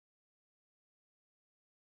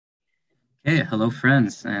Okay, hello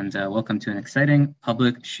friends, and welcome to an exciting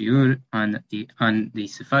public shiur on the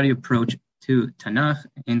Sephardi approach to Tanakh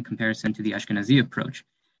in comparison to the Ashkenazi approach.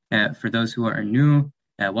 For those who are new,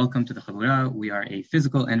 welcome to the Chabura. We are a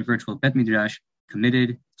physical and virtual Bet Midrash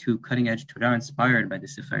committed to cutting-edge Torah inspired by the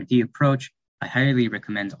Sephardi approach. I highly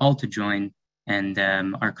recommend all to join, and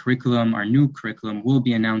our new curriculum will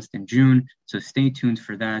be announced in June, so stay tuned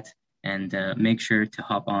for that, and make sure to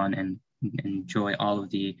hop on and enjoy all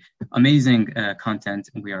of the amazing content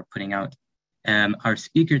we are putting out. Our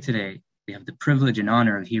speaker today, we have the privilege and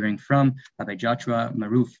honor of hearing from Rabbi Joshua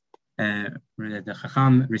Maroof. The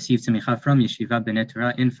Chacham received Semicha from Yeshiva B'nai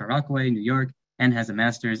Torah in Far Rockaway, New York, and has a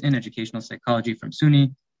master's in educational psychology from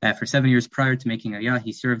SUNY. For 7 years prior to making Aliyah,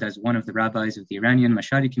 he served as one of the rabbis of the Iranian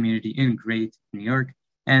Mashadi community in Great New York,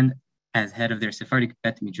 and as head of their Sephardic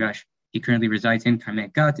Bet Midrash. He currently resides in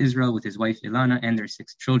Karmei Gat, Israel, with his wife Ilana and their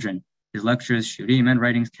 6 children. His lectures, shiurim, and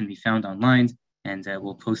writings can be found online, and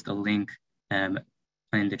we'll post a link in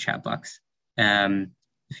the chat box.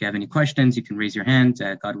 If you have any questions, you can raise your hand.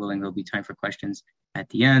 God willing, there'll be time for questions at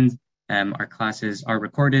the end. Our classes are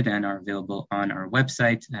recorded and are available on our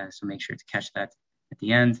website, so make sure to catch that at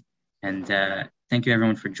the end. And thank you,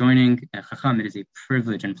 everyone, for joining. Chacham, it is a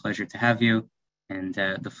privilege and pleasure to have you, and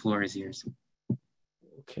the floor is yours.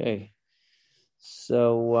 Okay.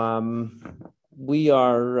 So we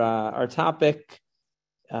are our topic,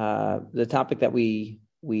 the topic that we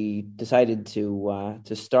decided to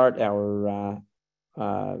start our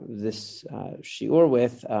this shiur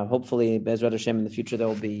with. Hopefully, Be'ezrat Hashem, in the future there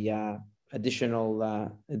will be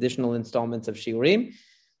additional installments of shiurim.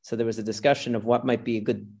 So there was a discussion of what might be a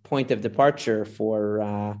good point of departure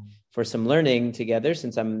for some learning together.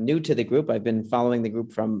 Since I'm new to the group, I've been following the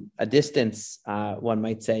group from a distance, one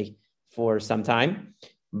might say, for some time,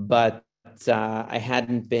 but I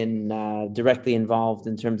hadn't been directly involved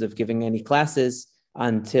in terms of giving any classes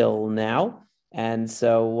until now. And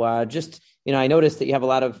so I noticed that you have a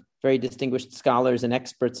lot of very distinguished scholars and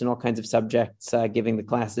experts in all kinds of subjects giving the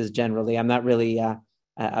classes generally. I'm not really a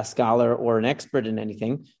scholar or an expert in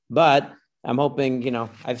anything, but I'm hoping,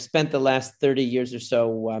 I've spent the last 30 years or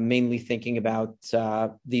so mainly thinking about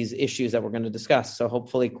these issues that we're going to discuss. So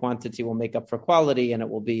hopefully quantity will make up for quality and it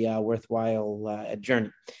will be a worthwhile journey.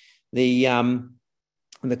 The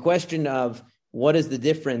question of what is the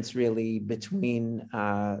difference really between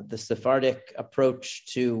the Sephardic approach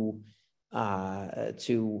to the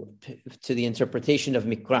interpretation of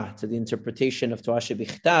Mikra, to the interpretation of Torah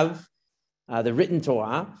shebichtav, the written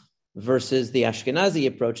Torah, versus the Ashkenazi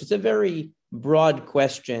approach. It's a very broad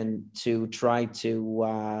question to try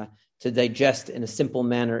to digest in a simple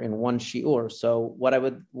manner in one shiur. So what I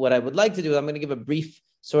would like to do, I'm going to give a brief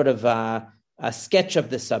sort of a sketch of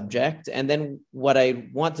the subject, and then what I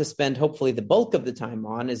want to spend hopefully the bulk of the time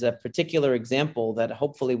on is a particular example that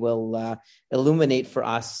hopefully will illuminate for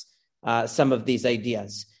us some of these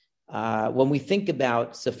ideas. When we think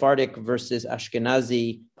about Sephardic versus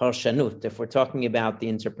Ashkenazi parshanut, if we're talking about the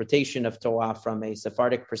interpretation of Torah from a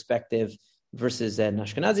Sephardic perspective versus an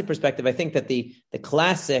Ashkenazi perspective, I think that the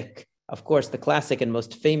classic and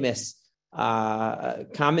most famous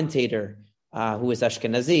commentator who is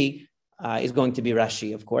Ashkenazi is going to be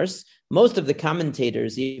Rashi, of course. Most of the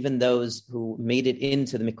commentators, even those who made it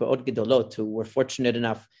into the Mikraot Gedolot, who were fortunate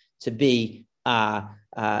enough to be made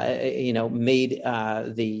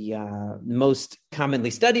the most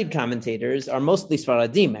commonly studied commentators, are mostly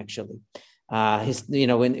Sepharadim, actually.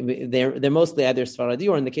 They're mostly either Sephardi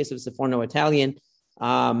or, in the case of Sepharno-Italian.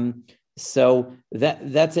 So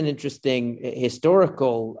that's an interesting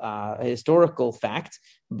historical fact.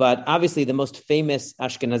 But obviously, the most famous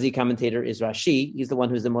Ashkenazi commentator is Rashi. He's the one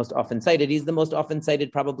who's the most often cited. He's the most often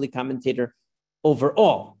cited, probably, commentator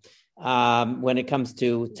overall when it comes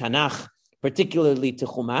to Tanakh, particularly to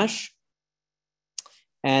Chumash.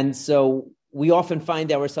 And so we often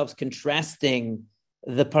find ourselves contrasting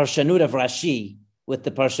the parshanut of Rashi with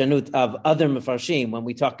the parshanut of other Mefarshim when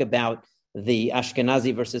we talk about the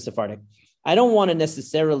Ashkenazi versus Sephardic. I don't want to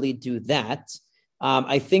necessarily do that.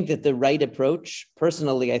 I think that the right approach,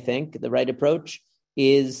 personally,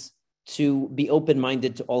 is to be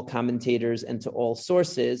open-minded to all commentators and to all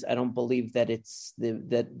sources. I don't believe that it's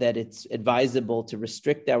advisable to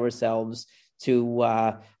restrict ourselves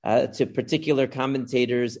to particular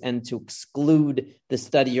commentators and to exclude the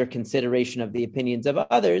study or consideration of the opinions of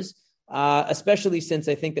others, especially since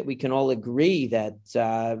I think that we can all agree that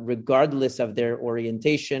regardless of their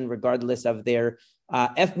orientation, regardless of their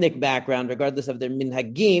ethnic background, regardless of their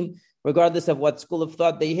minhagim, regardless of what school of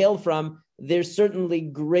thought they hail from, there's certainly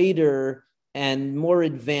greater and more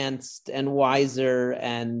advanced and wiser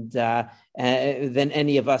and than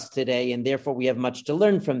any of us today, and therefore we have much to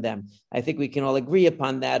learn from them. I think we can all agree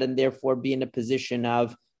upon that, and therefore be in a position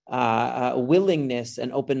of willingness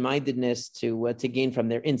and open-mindedness to gain from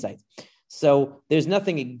their insights. So there's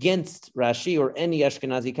nothing against Rashi or any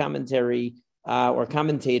Ashkenazi commentary or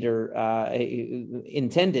commentator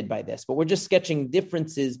intended by this, but we're just sketching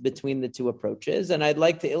differences between the two approaches. And I'd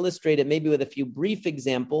like to illustrate it maybe with a few brief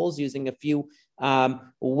examples using a few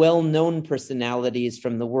well-known personalities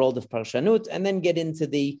from the world of Parshanut, and then get into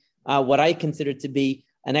the what I consider to be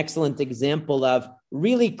an excellent example of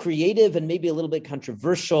really creative and maybe a little bit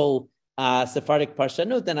controversial Sephardic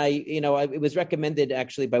Parshanut. And it was recommended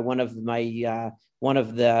actually by one of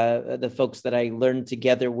the folks that I learned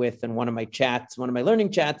together with in one of my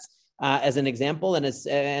learning chats, as an example,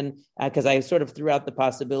 and because I sort of threw out the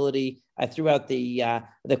possibility, I threw out the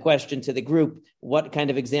question to the group: what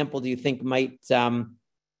kind of example do you think might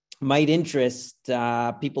interest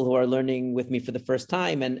people who are learning with me for the first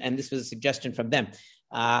time? And this was a suggestion from them.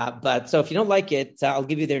 But so if you don't like it, I'll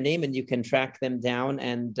give you their name and you can track them down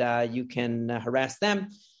and you can harass them.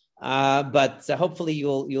 But hopefully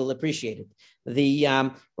you'll appreciate it.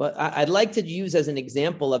 I'd like to use as an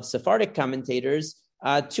example of Sephardic commentators,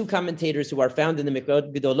 two commentators who are found in the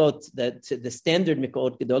Mikot Gedolot, the standard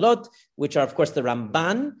Mikot Gedolot, which are of course the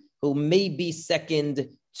Ramban, who may be second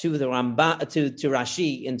to the Ramban to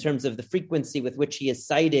Rashi in terms of the frequency with which he is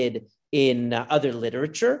cited in other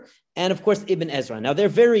literature, and of course Ibn Ezra. Now they're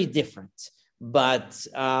very different, but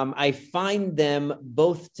I find them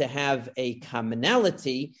both to have a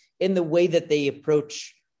commonality in the way that they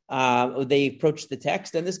approach the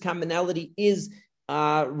text, and this commonality is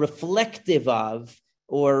reflective of,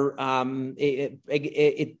 or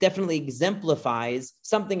it definitely exemplifies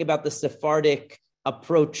something about the Sephardic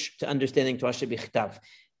approach to understanding Torah Shebichtav.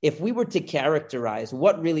 If we were to characterize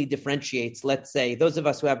what really differentiates, let's say, those of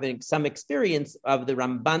us who have some experience of the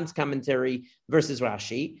Ramban's commentary versus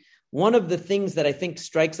Rashi, one of the things that I think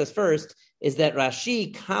strikes us first is that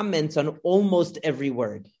Rashi comments on almost every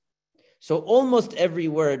word. So almost every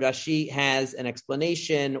word, Rashi has an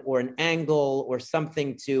explanation or an angle or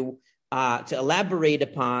something to elaborate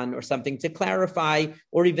upon, or something to clarify,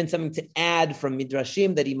 or even something to add from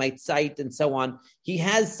midrashim that he might cite, and so on. He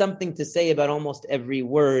has something to say about almost every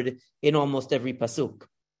word in almost every pasuk.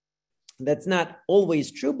 That's not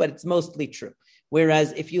always true, but it's mostly true.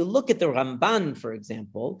 Whereas if you look at the Ramban, for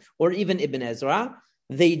example, or even Ibn Ezra,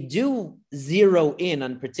 they do zero in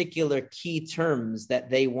on particular key terms that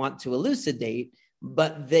they want to elucidate,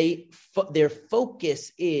 but their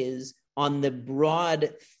focus is on the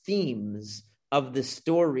broad themes of the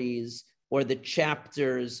stories or the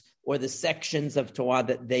chapters or the sections of Torah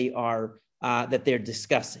that they're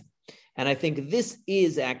discussing. And I think this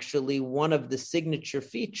is actually one of the signature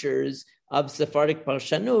features of Sephardic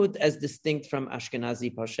Parshanut as distinct from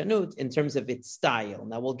Ashkenazi Parshanut in terms of its style.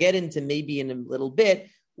 Now we'll get into maybe in a little bit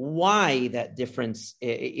why that difference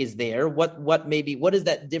is there. What is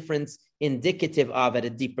that difference indicative of at a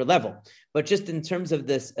deeper level? But just in terms of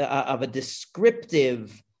this, of a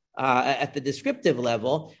descriptive, at the descriptive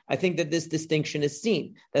level, I think that this distinction is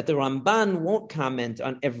seen, that the Ramban won't comment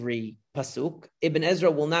on every pasuk. Ibn Ezra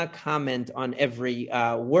will not comment on every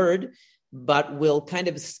word, but will kind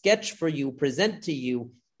of sketch for you, present to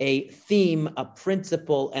you a theme, a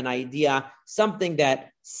principle, an idea, something that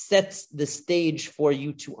sets the stage for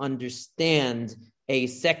you to understand a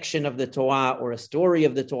section of the Torah or a story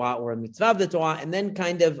of the Torah or a mitzvah of the Torah, and then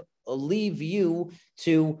kind of leave you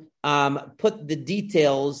to put the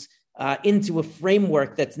details into a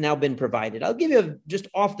framework that's now been provided. I'll give you just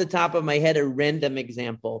off the top of my head a random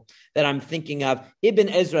example that I'm thinking of. Ibn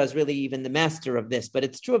Ezra is really even the master of this, but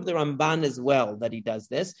it's true of the Ramban as well that he does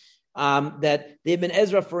this. That the Ibn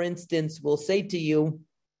Ezra, for instance, will say to you,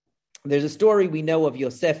 there's a story we know of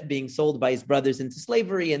Yosef being sold by his brothers into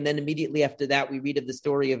slavery, and then immediately after that we read of the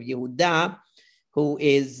story of Yehuda, who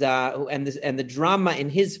is and the drama in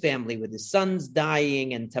his family with his sons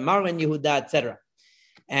dying and Tamar and Yehuda, etc.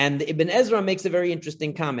 And Ibn Ezra makes a very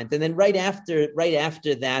interesting comment. And then right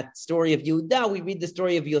after that story of Yehuda, we read the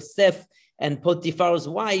story of Yosef and Potiphar's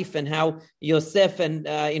wife, and how Yosef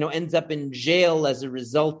ends up in jail as a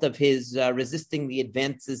result of his resisting the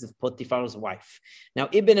advances of Potiphar's wife. Now,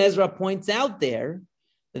 Ibn Ezra points out there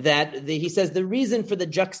that he says the reason for the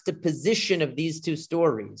juxtaposition of these two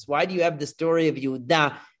stories, why do you have the story of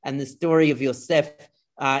Yehuda and the story of Yosef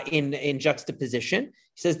in juxtaposition?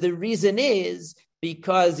 He says the reason is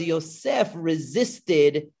because Yosef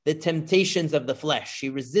resisted the temptations of the flesh. He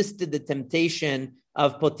resisted the temptation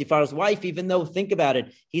of Potiphar's wife, even though, think about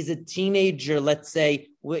it, he's a teenager, let's say,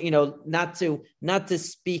 not to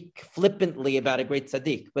speak flippantly about a great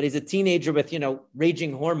tzaddik, but he's a teenager with,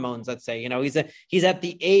 raging hormones, let's say, he's at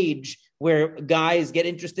the age where guys get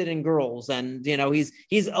interested in girls, and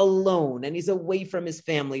he's alone and he's away from his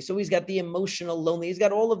family, so he's got the emotional loneliness, he's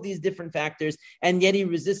got all of these different factors, and yet he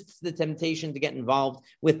resists the temptation to get involved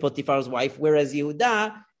with Potiphar's wife. Whereas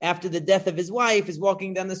Yehuda, after the death of his wife, is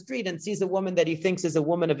walking down the street and sees a woman that he thinks is a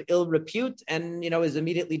woman of ill repute, and is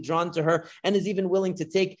immediately drawn to her, and is even willing to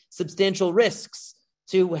take substantial risks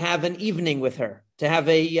to have an evening with her, to have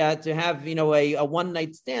a one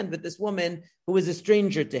night stand with this woman who is a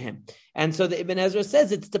stranger to him. And so the Ibn Ezra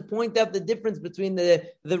says it's to point out the difference between the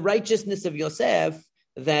righteousness of Yosef,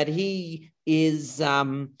 that he is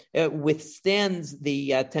withstands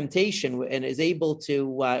the temptation and is able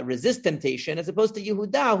to resist temptation, as opposed to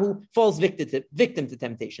Yehuda, who falls victim to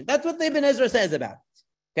temptation. That's what the Ibn Ezra says about it.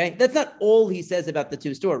 Okay, that's not all he says about the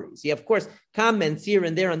two stories. He, of course, comments here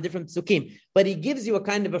and there on different psukim, but he gives you a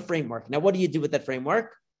kind of a framework. Now, what do you do with that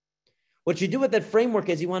framework? What you do with that framework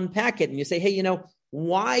is you unpack it and you say, hey,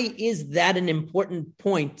 why is that an important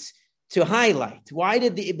point to highlight? Why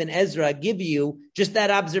did the Ibn Ezra give you just that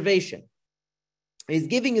observation? He's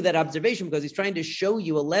giving you that observation because he's trying to show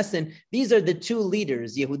you a lesson. These are the two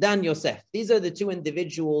leaders, Yehuda and Yosef. These are the two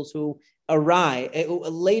individuals who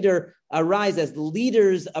later arise as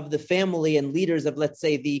leaders of the family and leaders of, let's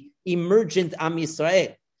say, the emergent Am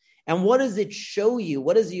Yisrael. And what does it show you?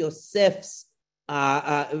 What does Yosef's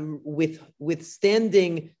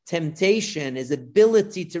withstanding temptation, his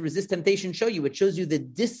ability to resist temptation show you? It shows you the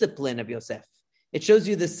discipline of Yosef. It shows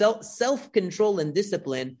you the self-control and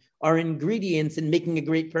discipline are ingredients in making a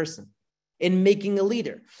great person, in making a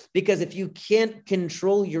leader. Because if you can't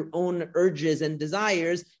control your own urges and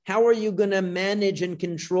desires, how are you going to manage and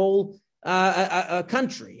control a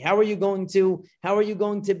country? How are you going to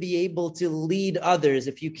be able to lead others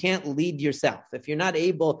if you can't lead yourself? If you're not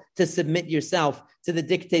able to submit yourself to the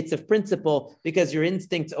dictates of principle because your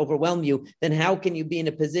instincts overwhelm you, then how can you be in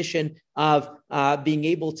a position of being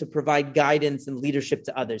able to provide guidance and leadership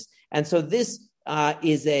to others? And so this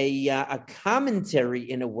is a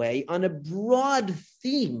commentary, in a way, on a broad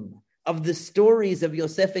theme of the stories of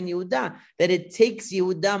Yosef and Yehuda, that it takes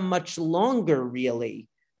Yehuda much longer, really,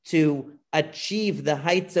 to achieve the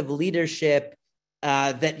heights of leadership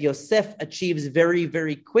that Yosef achieves very,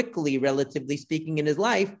 very quickly, relatively speaking, in his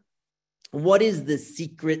life. What is the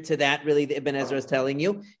secret to that, really, that Ibn Ezra is telling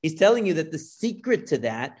you? He's telling you that the secret to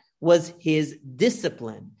that was his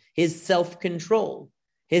discipline, his self-control,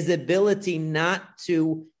 his ability not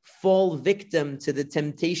to fall victim to the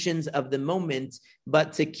temptations of the moment,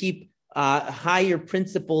 but to keep higher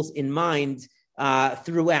principles in mind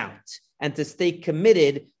throughout, and to stay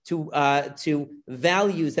committed to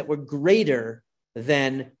values that were greater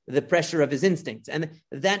than the pressure of his instincts. And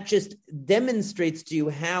that just demonstrates to you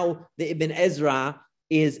how the Ibn Ezra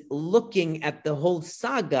is looking at the whole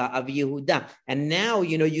saga of Yehuda. And now,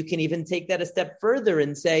 you can even take that a step further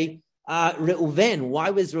and say, Reuven, why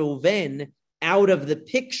was Reuven out of the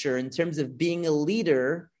picture in terms of being a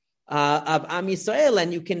leader of Am Yisrael?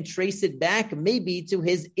 And you can trace it back maybe to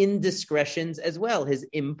his indiscretions as well, his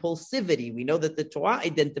impulsivity. We know that the Torah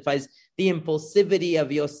identifies the impulsivity of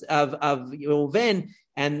Reuven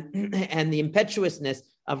and the impetuousness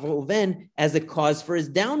of Reuven as a cause for his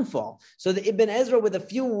downfall. So the Ibn Ezra, with a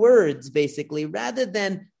few words, basically, rather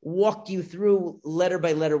than walk you through letter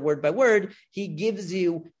by letter, word by word, he gives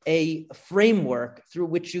you a framework through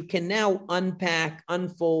which you can now unpack,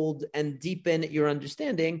 unfold, and deepen your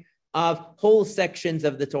understanding of whole sections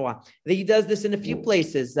of the Torah. He does this in a few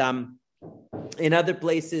places. In other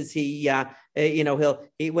places, he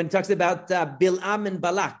when he talks about Bil'am and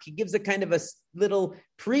Balak, he gives a kind of a little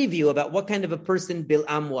preview about what kind of a person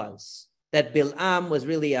Bil'am was. That Bil'am was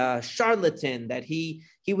really a charlatan, that he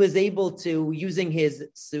was able to, using his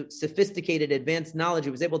sophisticated advanced knowledge,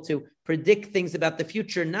 he was able to predict things about the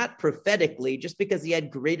future, not prophetically, just because he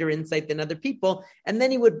had greater insight than other people. And then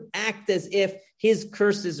he would act as if his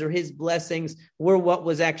curses or his blessings were what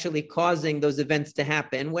was actually causing those events to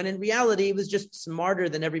happen, when in reality, he was just smarter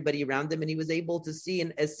than everybody around him, and he was able to see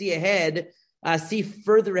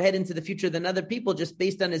further ahead into the future than other people, just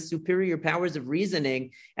based on his superior powers of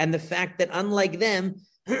reasoning and the fact that, unlike them,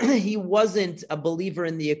 he wasn't a believer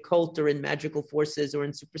in the occult or in magical forces or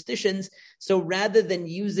in superstitions. So rather than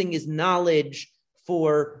using his knowledge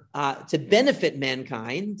to benefit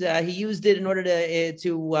mankind, he used it in order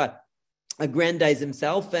aggrandize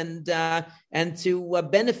himself and to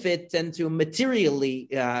benefit and to materially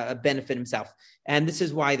benefit himself. And this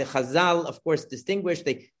is why the Chazal, of course, distinguish.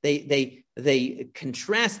 They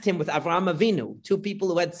contrast him with Avraham Avinu, two people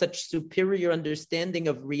who had such superior understanding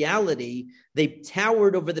of reality. They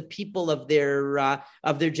towered over the people of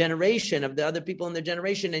their generation, of the other people in their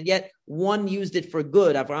generation, and yet one used it for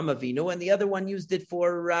good, Avraham Avinu, and the other one used it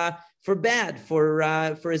for bad,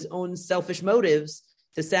 for his own selfish motives,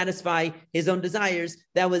 to satisfy his own desires.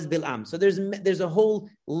 That was Bil'am. So there's a whole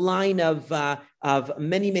line of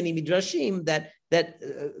many midrashim that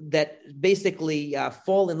basically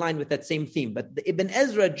fall in line with that same theme. But Ibn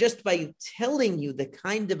Ezra, just by telling you the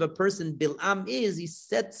kind of a person Bil'am is, he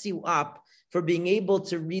sets you up for being able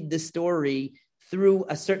to read the story through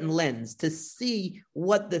a certain lens, to see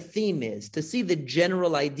what the theme is, to see the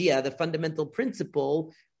general idea, the fundamental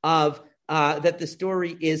principle of that the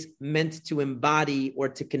story is meant to embody or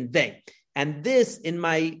to convey. And this, in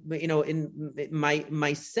my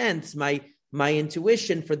sense, my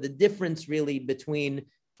intuition for the difference really between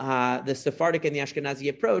the Sephardic and the Ashkenazi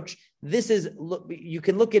approach, this is, you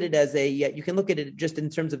can look at it just in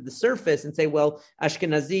terms of the surface and say, well,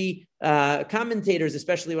 Ashkenazi commentators,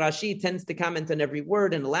 especially Rashi, tends to comment on every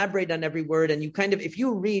word and elaborate on every word. And you if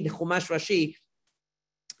you read Chumash Rashi,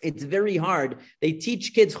 it's very hard. They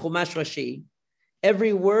teach kids Chumash Rashi,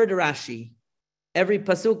 every word Rashi, every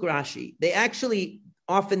pasuk Rashi. They actually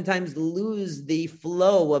oftentimes lose the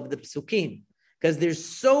flow of the psukim because there's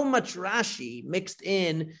so much Rashi mixed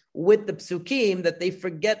in with the psukim that they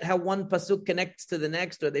forget how one pasuk connects to the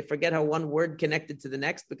next, or they forget how one word connected to the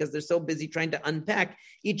next because they're so busy trying to unpack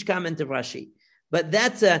each comment of Rashi. But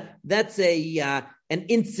that's an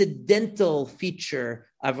incidental feature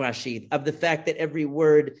of Rashi, of the fact that every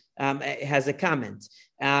word has a comment.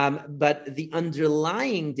 But the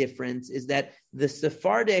underlying difference is that the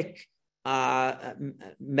Sephardic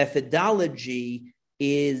methodology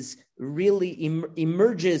is really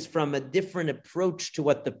emerges from a different approach to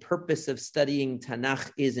what the purpose of studying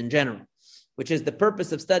Tanakh is in general, which is the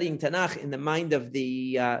purpose of studying Tanakh in the mind of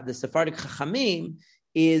the Sephardic Chachamim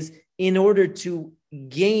is in order to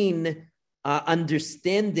gain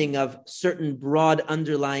understanding of certain broad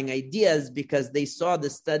underlying ideas, because they saw the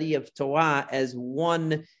study of Torah as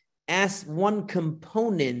one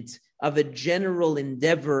component of a general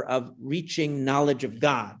endeavor of reaching knowledge of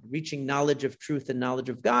God, reaching knowledge of truth and knowledge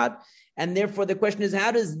of God. And therefore the question is, how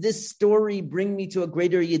does this story bring me to a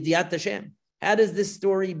greater Yediat Hashem? How does this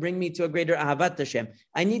story bring me to a greater Ahavat Hashem?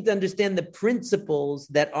 I need to understand the principles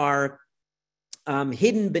that are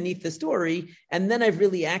hidden beneath the story, and then I've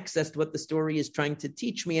really accessed what the story is trying to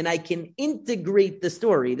teach me, and I can integrate the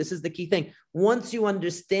story. This is the key thing. Once you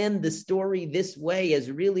understand the story this way,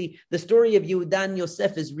 as really the story of Yehuda and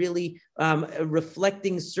Yosef is really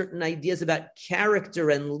reflecting certain ideas about character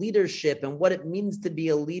and leadership and what it means to be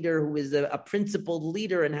a leader who is a principled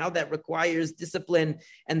leader, and how that requires discipline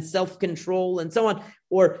and self-control and so on.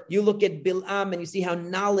 Or you look at Bil'am and you see how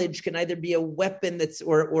knowledge can either be a weapon that's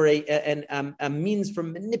or a means for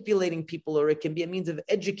manipulating people, or it can be a means of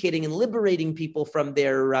educating and liberating people from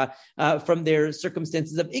their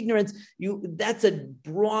circumstances of ignorance. That's a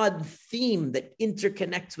broad theme that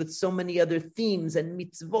interconnects with so many other themes and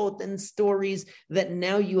mitzvot and stories that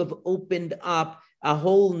now you have opened up a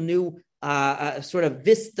whole new sort of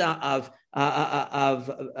vista of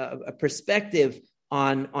a perspective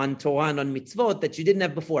on Torah and on mitzvot that you didn't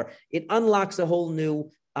have before. It unlocks a whole new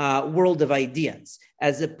world of ideas,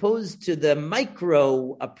 as opposed to the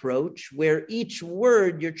micro approach where each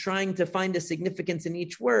word you're trying to find a significance in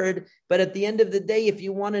each word. But at the end of the day, if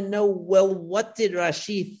you want to know, well, what did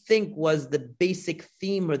Rashi think was the basic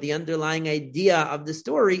theme or the underlying idea of the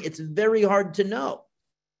story, it's very hard to know.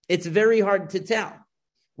 It's very hard to tell.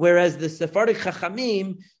 Whereas the Sephardic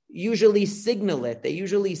Chachamim usually signal it. They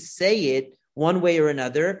usually say it one way or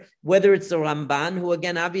another, whether it's the Ramban, who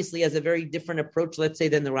again obviously has a very different approach, let's say,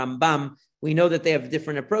 than the Rambam. We know that they have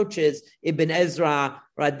different approaches. Ibn Ezra,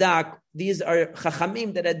 Radak, these are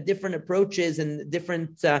Chachamim that had different approaches and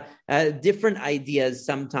different ideas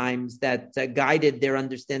sometimes that guided their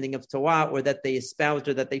understanding of Torah, or that they espoused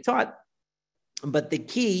or that they taught. But the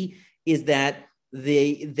key is that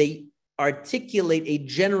they articulate a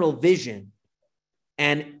general vision.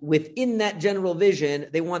 And within that general vision,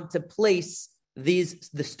 they want to place the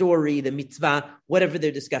story, the mitzvah, whatever they're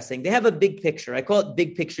discussing. They have a big picture. I call it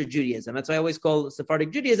big picture Judaism. That's why I always call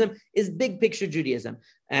Sephardic Judaism is big picture Judaism.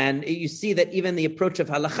 And you see that even the approach of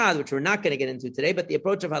halakha, which we're not going to get into today, but the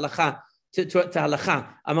approach of halakha to halacha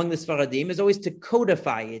among the Sepharadim is always to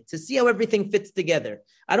codify it, to see how everything fits together.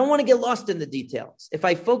 I don't want to get lost in the details. If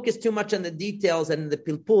I focus too much on the details and the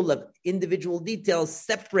pilpul of individual details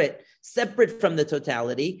separate from the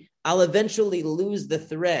totality, I'll eventually lose the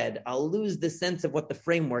thread. I'll lose the sense of what the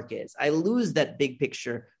framework is. I lose that big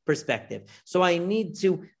picture perspective. So I need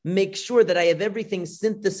to make sure that I have everything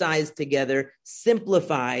synthesized together,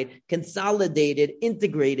 simplified, consolidated,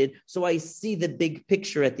 integrated, so I see the big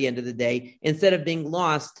picture at the end of the day, instead of being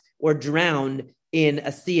lost or drowned in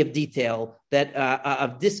a sea of detail that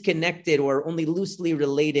of disconnected or only loosely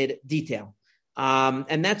related detail.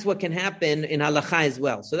 And that's what can happen in halacha as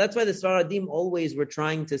well. So that's why the Sepharadim always were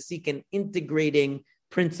trying to seek an integrating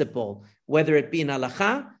principle, whether it be in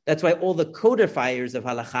halacha. That's why all the codifiers of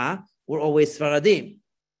halacha were always Sepharadim.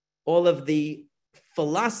 All of the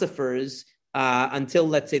philosophers until,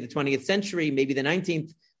 let's say, the 20th century, maybe the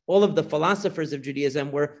 19th, all of the philosophers of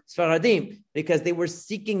Judaism were Sepharadim because they were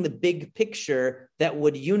seeking the big picture that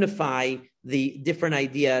would unify the different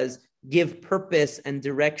ideas, give purpose and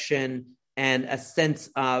direction and a sense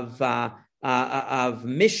of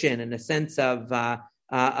mission and a sense of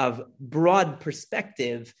broad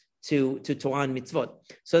perspective to Torah and mitzvot.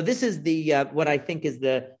 So this is the what I think is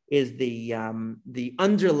the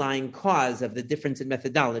underlying cause of the difference in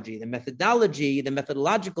methodology. The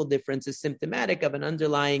methodological difference is symptomatic of an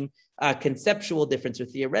underlying conceptual difference or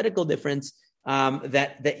theoretical difference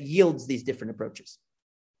that yields these different approaches.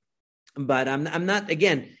 But I'm not,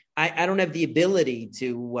 again, I don't have the ability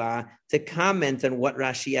to comment on what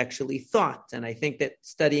Rashi actually thought. And I think that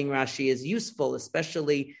studying Rashi is useful,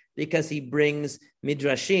 especially because he brings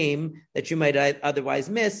midrashim that you might otherwise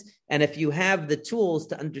miss. And if you have the tools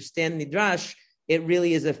to understand midrash, it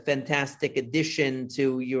really is a fantastic addition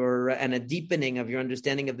to and a deepening of your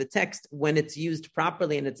understanding of the text. When it's used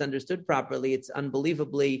properly and it's understood properly, it's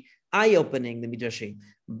unbelievably eye-opening, the midrashim.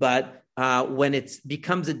 But when it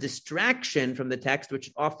becomes a distraction from the text, which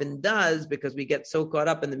it often does, because we get so caught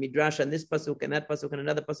up in the midrash and this pasuk and that pasuk and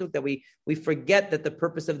another pasuk that we forget that the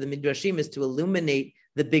purpose of the midrashim is to illuminate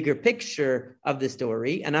the bigger picture of the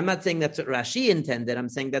story. And I'm not saying that's what Rashi intended. I'm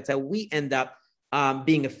saying that's how we end up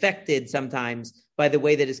being affected sometimes by the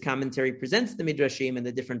way that his commentary presents the midrashim and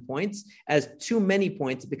the different points. As too many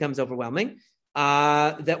points, it becomes overwhelming,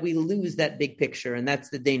 that we lose that big picture, and that's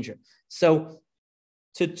the danger. So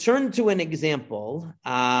to turn to an example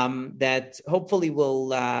that hopefully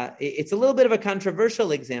will, it's a little bit of a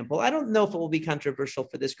controversial example. I don't know if it will be controversial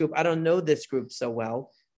for this group. I don't know this group so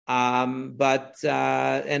well, but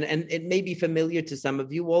it may be familiar to some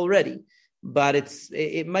of you already. But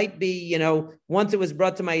it might be, once it was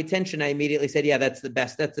brought to my attention, I immediately said, yeah, that's the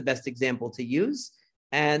best example to use.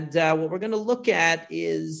 And what we're going to look at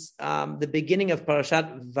is the beginning of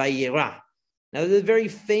Parashat Vayera. Now, they're very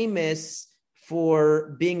famous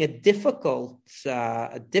for being a difficult,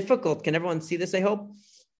 can everyone see this, I hope?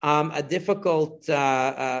 A difficult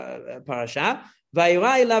parasha.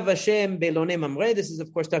 Vayera elav Hashem be'elonei mamre. This is,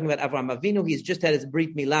 of course, talking about Avraham Avinu. He's just had his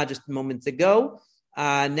Brit Milah just moments ago.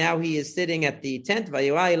 Now he is sitting at the tent.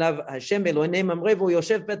 Vayera elav Hashem be'elonei mamre v'hu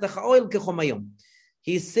yoshev petach ha'oel kechom hayom.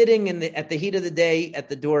 He's sitting at the heat of the day at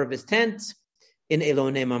the door of his tent in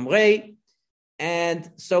Elonei Mamre. And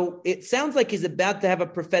so it sounds like he's about to have a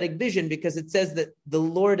prophetic vision because it says that the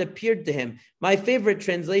Lord appeared to him. My favorite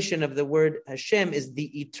translation of the word Hashem is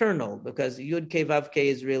the eternal, because Yud Kei Vav Kei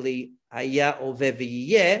is really Haya Ove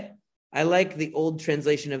V'yeh. I like the old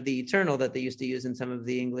translation of the eternal that they used to use in some of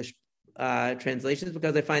the English translations,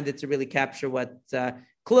 because I find it to really capture what as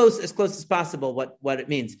close as possible what it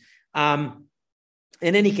means.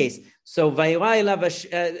 In any case, so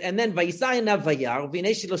and then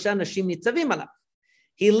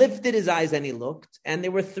he lifted his eyes and he looked, and there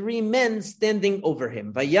were three men standing over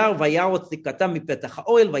him. We're not going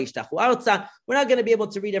to be able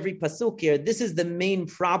to read every pasuk here. This is the main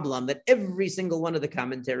problem that every single one of the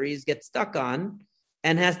commentaries gets stuck on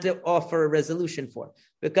and has to offer a resolution for.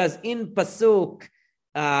 Because in pasuk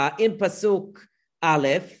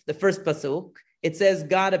Aleph, the first pasuk, it says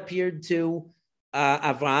God appeared to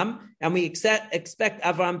Avram, and we expect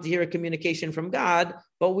Avram to hear a communication from God,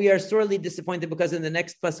 but we are sorely disappointed because in the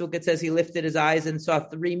next pasuk it says he lifted his eyes and saw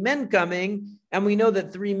three men coming, and we know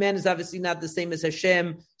that three men is obviously not the same as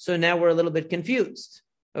Hashem, so now we're a little bit confused.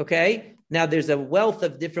 Okay, now there's a wealth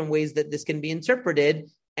of different ways that this can be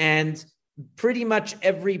interpreted, and pretty much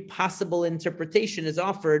every possible interpretation is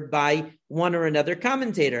offered by one or another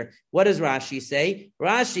commentator. What does Rashi say?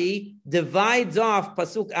 Rashi divides off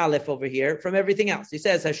Pasuk Aleph over here from everything else. He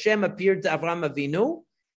says Hashem appeared to Avraham Avinu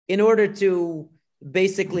in order to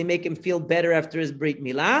basically make him feel better after his Brit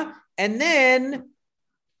Milah, and then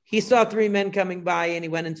he saw three men coming by and he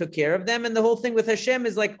went and took care of them. And the whole thing with Hashem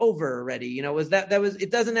is like over already.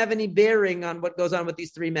 It doesn't have any bearing on what goes on with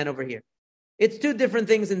these three men over here. It's two different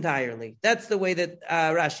things entirely. That's the way that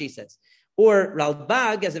Rashi says. Or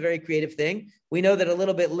Ralbag has a very creative thing. We know that a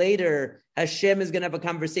little bit later, Hashem is going to have a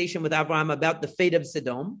conversation with Abraham about the fate of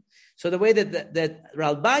Sodom. So the way that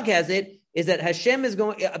Ralbag has it is that Hashem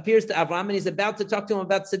appears to Abraham and he's about to talk to him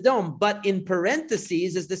about Sodom. But in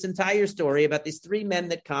parentheses is this entire story about these three men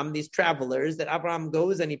that come, these travelers, that Abraham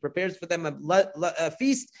goes and he prepares for them a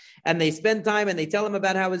feast, and they spend time and they tell him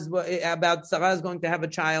about about Sarah is going to have a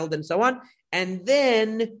child and so on. And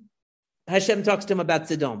then Hashem talks to him about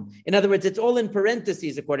Sodom. In other words, it's all in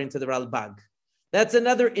parentheses according to the Ralbag. That's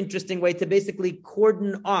another interesting way to basically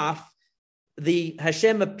cordon off the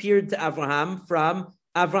Hashem appeared to Abraham from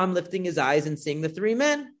Avraham lifting his eyes and seeing the three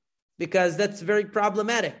men, because that's very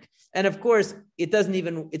problematic. And of course, it's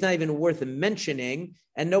not even worth mentioning,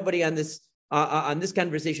 and nobody on this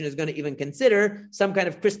conversation is going to even consider some kind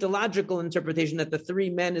of Christological interpretation that the three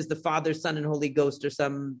men is the Father, Son, and Holy Ghost, or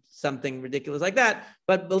something ridiculous like that.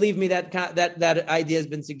 But believe me, that idea has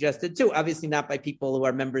been suggested too. Obviously, not by people who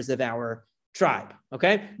are members of our tribe.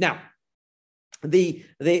 Okay, now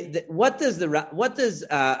what does the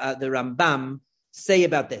Rambam say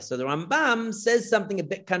about this? So the Rambam says something a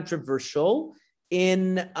bit controversial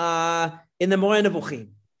in the Moreh Nevuchim,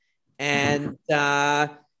 and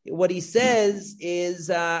what he says is,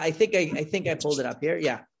 I think I pulled it up here.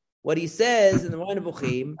 Yeah, what he says in the Moreh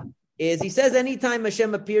Nevuchim is, he says anytime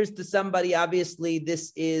Hashem appears to somebody, obviously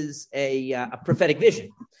this is a prophetic vision.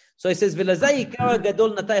 So he says, "V'lazai ikar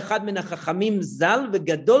gadol natay echad min hachachamim zal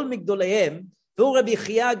v'gadol migdoleihem v'hu Rabbi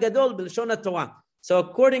Chia gadol b'lashon haTorah." So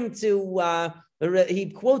according to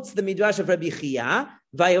he quotes the Midrash of Rabbi Chia,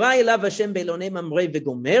 "Vayra elav Hashem be'elonei mamrei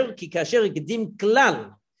v'gomer ki kasher igdim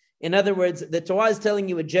klal." In other words, the Torah is telling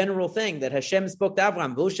you a general thing, that Hashem spoke to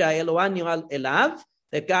Avraham, "V'usha Eloah niral elav,"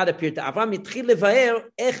 that God appeared to Avraham. Itchil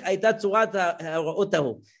levaer ech hayta tzurat ha'orot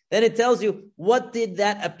hahu. Then it tells you, what did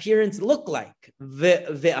that appearance look like?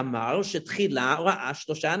 Ve'amar shetchila ra'a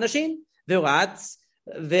shlosha anashim ve'ratz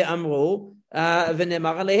ve'amru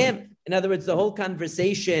ve'nemar alehem. In other words, the whole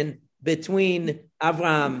conversation between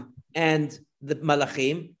Avraham and the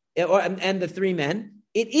Malachim, and the three men,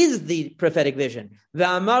 it is the prophetic vision.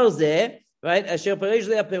 Ve'amar zeh, right? Asher peresh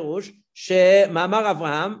zeh perush she'ma'amar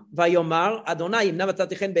Avraham vayomar Adonai im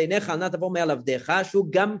namatzati chen beinecha al na tavor me'al avdecha shu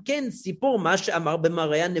gam ken sipor ma she'amar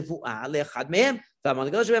b'marei nevuah le'echad mehem.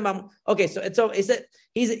 Okay, so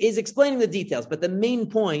he's explaining the details, but the main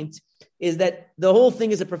point is that the whole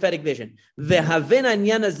thing is a prophetic vision. Ve'haven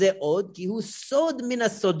anyan hazeh od ki hu sod min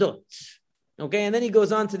hasodot. Okay, and then he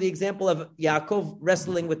goes on to the example of Yaakov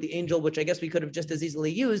wrestling with the angel, which I guess we could have just as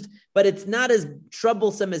easily used, but it's not as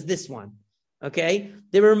troublesome as this one. Okay,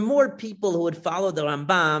 there were more people who would follow the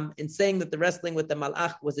Rambam in saying that the wrestling with the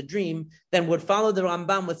Malach was a dream than would follow the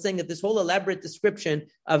Rambam with saying that this whole elaborate description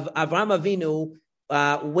of Avraham Avinu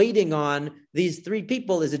waiting on these three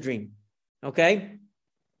people is a dream. Okay,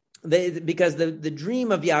 because the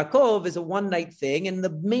dream of Yaakov is a one-night thing, and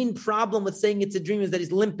the main problem with saying it's a dream is that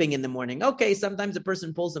he's limping in the morning. Okay, sometimes a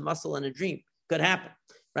person pulls a muscle in a dream. Could happen,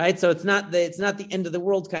 right? So it's not the end of the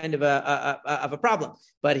world kind of a problem.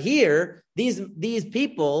 But here, these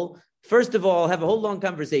people, first of all, have a whole long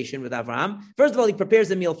conversation with Avraham. First of all, he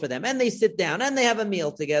prepares a meal for them, and they sit down and they have a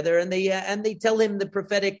meal together, and they tell him the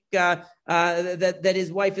prophetic that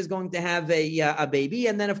his wife is going to have a baby,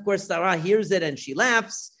 and then of course Sarah hears it and she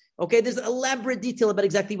laughs. Okay, there's elaborate detail about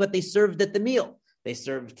exactly what they served at the meal. They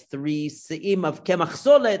served 3 se'im of kemach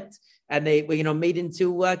solet, and they made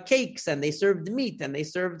into cakes, and they served meat, and they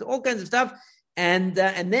served all kinds of stuff. And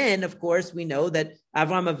then, of course, we know that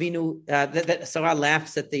Avraham Avinu, that Sarah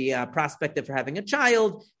laughs at the prospect of her having a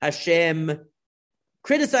child. Hashem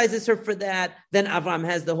criticizes her for that. Then Avraham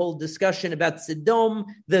has the whole discussion about Sodom.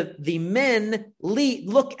 The men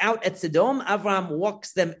look out at Sodom. Avraham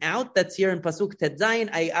walks them out. That's here in Pasuk Tet Zayin.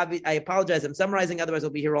 I apologize. I'm summarizing. Otherwise, I'll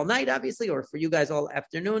be here all night, obviously, or for you guys all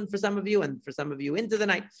afternoon for some of you, and for some of you into the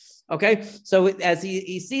night. Okay, so as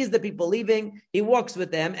he sees the people leaving, he walks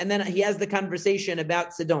with them, and then he has the conversation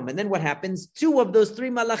about Sodom. And then what happens? 2 of those 3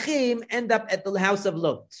 malachim end up at the house of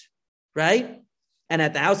Lot, right? And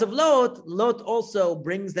at the house of Lot, Lot also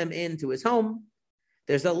brings them into his home.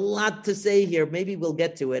 There's a lot to say here. Maybe we'll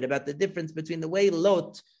get to it about the difference between the way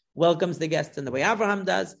Lot welcomes the guests and the way Avraham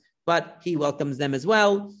does, but he welcomes them as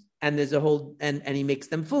well. And there's a whole, and he makes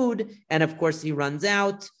them food. And of course, he runs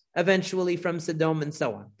out eventually from Sodom and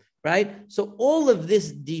so on, right? So all of this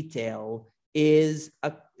detail is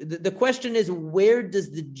the question is, where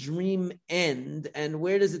does the dream end and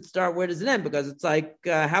where does it start? Where does it end? Because it's like,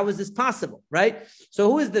 how is this possible, right? So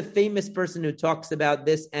who is the famous person who talks about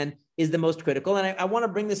this and is the most critical? And I want to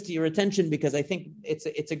bring this to your attention because I think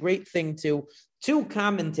it's a great thing to two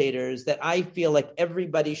commentators that I feel like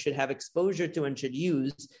everybody should have exposure to and should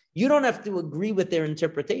use. You don't have to agree with their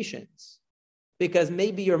interpretations because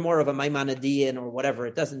maybe you're more of a Maimonidean or whatever.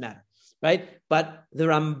 It doesn't matter, right? But the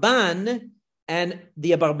Ramban and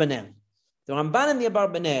the Abarbanel. The Ramban and the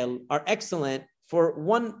Abarbanel are excellent for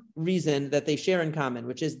one reason that they share in common,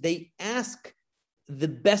 which is they ask the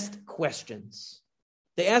best questions.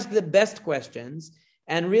 They ask the best questions,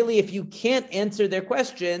 and really, if you can't answer their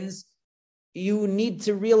questions, you need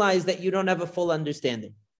to realize that you don't have a full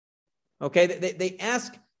understanding. Okay? They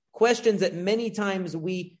ask questions that many times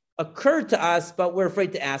we occur to us, but we're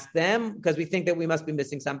afraid to ask them because we think that we must be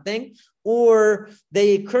missing something, or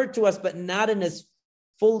they occur to us, but not in as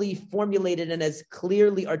fully formulated and as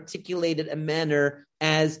clearly articulated a manner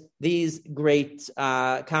as these great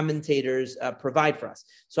commentators provide for us.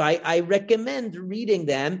 So I recommend reading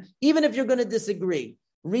them, even if you're going to disagree.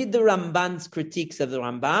 Read the Ramban's critiques of the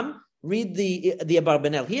Rambam. Read the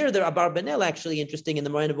Abarbanel. Here, the Abarbanel, actually interesting in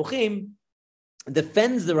the Moreh Nevuchim,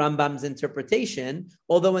 defends the Rambam's interpretation,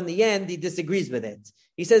 although in the end he disagrees with it.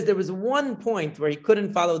 He says there was one point where he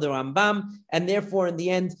couldn't follow the Rambam, and therefore in the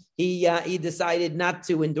end he decided not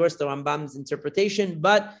to endorse the Rambam's interpretation,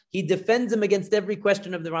 but he defends him against every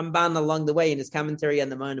question of the Ramban along the way in his commentary on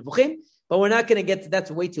the Moreh Nevuchim. But we're not going to get to that's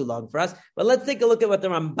way too long for us. But let's take a look at what the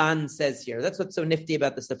Ramban says here. That's what's so nifty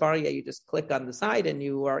about the Sefaria. You just click on the side and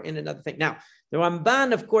you are in another thing. Now, the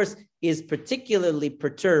Ramban, of course, is particularly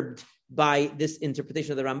perturbed by this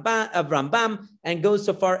interpretation of the Rambam and goes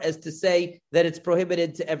so far as to say that it's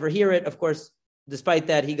prohibited to ever hear it. Of course, despite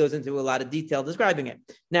that, he goes into a lot of detail describing it.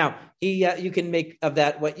 Now, you can make of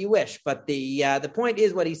that what you wish, but the point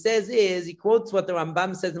is, what he says is, he quotes what the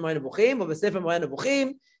Rambam says in Moreh Nevuchim, of Sefer Moreh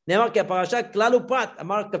Nevuchim, נאמר כי הפרשה כלל ופרט,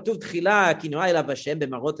 אמר כתוב תחילה כי נורא אליו השם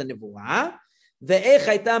במראות הנבואה, ואיך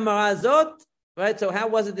הייתה המראה הזאת? Right, so how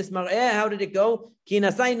was it this מראה? How did it go? כי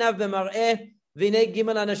נשא עיניו במראה, והנה ג'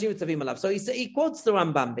 אנשים מצווים עליו. So he quotes the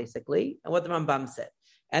Rambam basically, and what the Rambam said.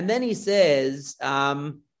 And then he says,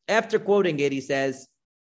 after quoting it, he says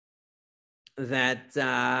that,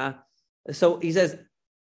 so he says,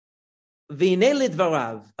 והנה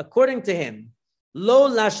לדבריו, according to him, Lo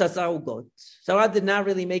lashas ugot. Sarah did not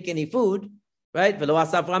really make any food, right? V'lo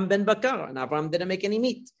asa Avram ben bakar, and Avram didn't make any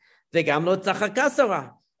meat. V'gam lo tzachaka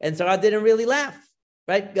Sarah, and Sarah didn't really laugh,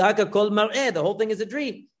 right? Haka kol mar'eh, the whole thing is a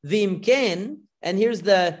dream. V'im ken, and here's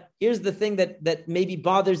the thing that maybe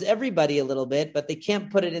bothers everybody a little bit, but they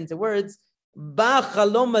can't put it into words. Ba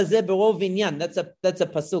chalom hazeh berov inyan. That's a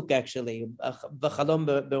pasuk actually. B'chalom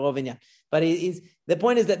berov inyan. But the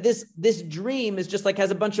point is that this dream is just like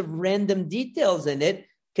has a bunch of random details in it.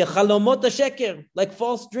 Kechalomot hasheker, like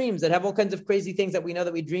false dreams that have all kinds of crazy things that we know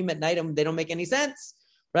that we dream at night and they don't make any sense,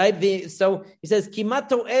 right? So he says, Kimat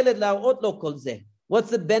to'elet la'ot lo kol zeh. What's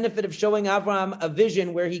the benefit of showing Avraham a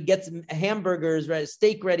vision where he gets hamburgers, right,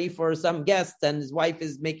 steak ready for some guest and his wife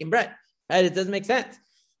is making bread? Right? It doesn't make sense.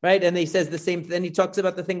 Right, and he says the same thing. He talks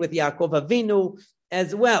about the thing with Yaakov Avinu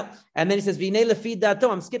as well. And then he says, V'nei lefi dato.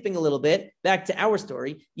 I'm skipping a little bit back to our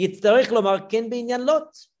story. Yitztarich lomar ken b'inyan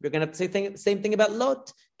Lot. We're going to have to say the same thing about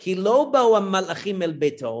Lot. Ki lo ba'u malachim el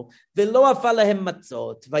beto v'lo afa lahem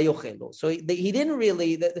matzot vayochelu. So he didn't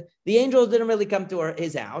really, the angels didn't really come to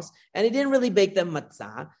his house, and he didn't really bake them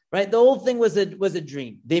matzah. Right, the whole thing was a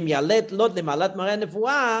dream. V'im yalet Lot lemalat mareh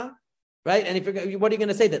nevuah. Right, and what are you going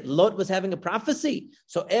to say? That Lot was having a prophecy?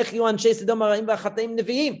 So how did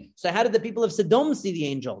the people of Sodom see the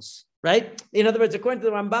angels? Right? In other words, according to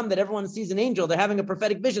the Rambam, that everyone sees an angel, they're having a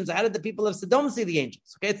prophetic vision. So how did the people of Sodom see the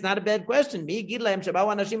angels? Okay, it's not a bad question. How did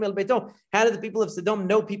the people of Sodom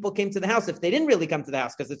know people came to the house if they didn't really come to the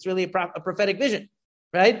house? Because it's really a prophetic vision.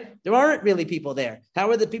 Right? There aren't really people there.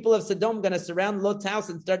 How are the people of Sodom going to surround Lot's house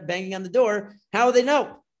and start banging on the door? How will they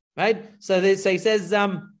know? Right? So he says,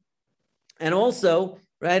 and also,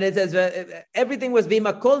 right, it says everything was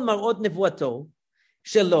v'makol marot nevuato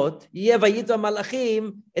shelot yevayito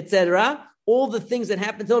malachim, etc. All the things that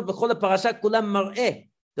happened to v'chol parasha kulam mar'eh.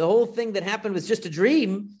 The whole thing that happened was just a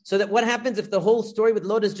dream. So that what happens if the whole story with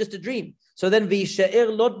Lot is just a dream? So then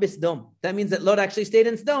v'yishair Lot b'Sdom. That means that Lot actually stayed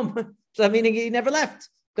in Sdom. So meaning he never left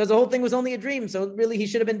because the whole thing was only a dream. So really he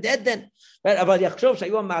should have been dead then. Right?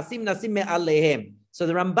 So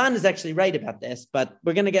the Ramban is actually right about this, but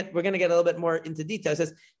we're gonna get a little bit more into detail. It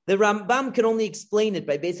says the Rambam can only explain it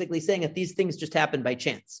by basically saying that these things just happen by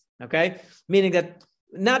chance. Okay, meaning that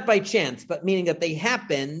not by chance, but meaning that they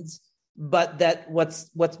happened but that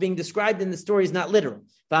what's being described in the story is not literal.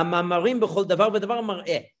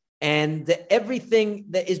 And everything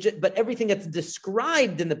that's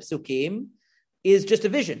described in the psukim is just a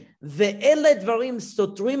vision.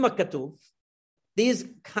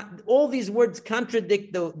 All these words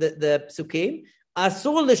contradict the psukim.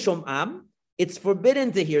 Asur l'shom'am, it's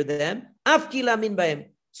forbidden to hear them. Afki la'amin b'hem,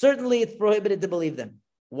 certainly it's prohibited to believe them.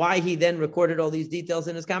 Why he then recorded all these details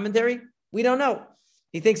in his commentary, we don't know.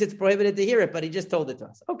 He thinks it's prohibited to hear it, but he just told it to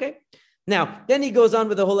us. Okay. Now, then he goes on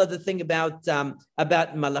with a whole other thing about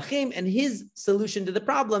malachim, and his solution to the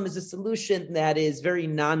problem is a solution that is very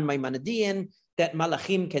non-Maimonidean, that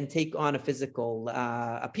malachim can take on a physical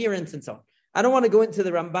appearance and so on. I don't want to go into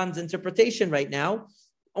the Ramban's interpretation right now,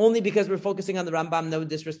 only because we're focusing on the Rambam, no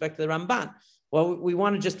disrespect to the Ramban. Well, we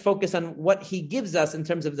want to just focus on what he gives us in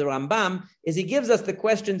terms of the Rambam, is he gives us the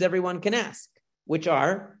questions everyone can ask, which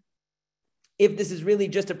are, if this is really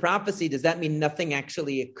just a prophecy, does that mean nothing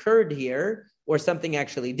actually occurred here or something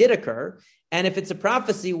actually did occur? And if it's a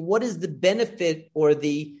prophecy, what is the benefit or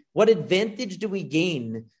what advantage do we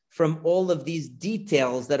gain from all of these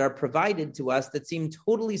details that are provided to us that seem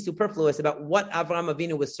totally superfluous about what Avraham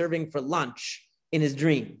Avinu was serving for lunch in his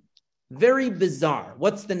dream? Very bizarre.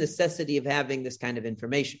 What's the necessity of having this kind of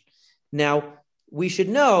information? Now, we should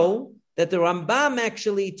know that the Rambam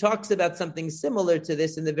actually talks about something similar to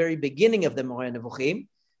this in the very beginning of the Moreh Nevuchim,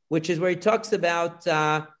 which is where he talks about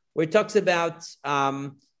in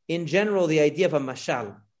general the idea of a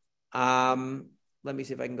mashal. Let me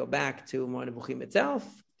see if I can go back to Moreh Nevuchim itself.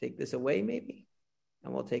 Take this away, maybe,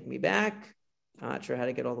 and will take me back. I'm not sure how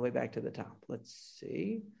to get all the way back to the top. Let's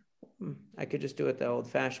see. I could just do it the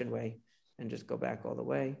old-fashioned way and just go back all the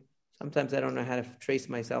way. Sometimes I don't know how to trace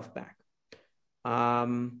myself back.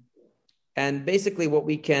 And basically what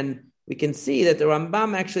we can see that the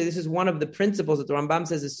Rambam, actually, this is one of the principles that the Rambam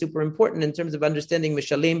says is super important in terms of understanding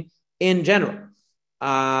Mishalim in general.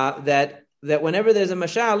 That whenever there's a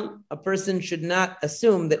Mashal, a person should not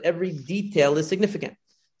assume that every detail is significant.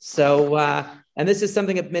 So, and this is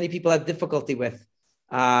something that many people have difficulty with.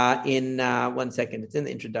 In 1 second, it's in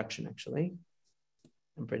the introduction, actually.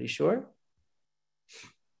 I'm pretty sure.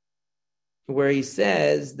 Where he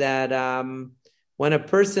says that when a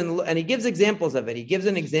person, and he gives examples of it. He gives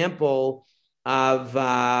an example of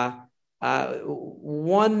one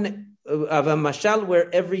of a mashal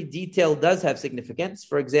where every detail does have significance.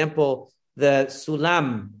 For example, the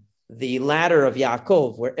sulam, the ladder of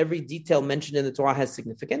Yaakov, where every detail mentioned in the Torah has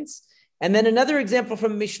significance. And then another example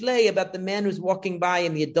from Mishlei about the man who's walking by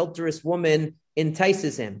and the adulterous woman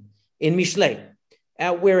entices him in Mishlei,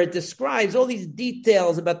 where it describes all these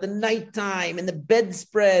details about the nighttime and the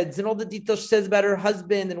bedspreads and all the details she says about her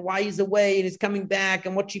husband and why he's away and he's coming back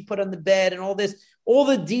and what she put on the bed and all this, all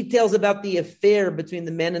the details about the affair between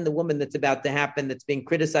the man and the woman that's about to happen, that's being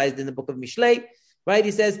criticized in the book of Mishlei, right?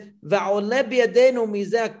 He says,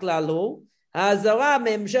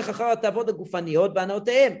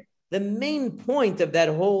 the main point of that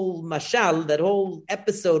whole mashal, that whole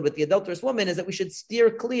episode with the adulterous woman, is that we should steer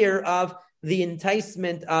clear of the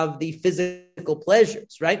enticement of the physical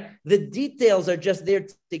pleasures, right? The details are just there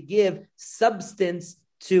to give substance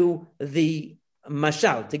to the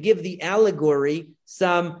mashal, to give the allegory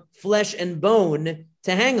some flesh and bone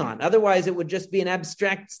to hang on. Otherwise, it would just be an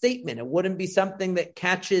abstract statement. It wouldn't be something that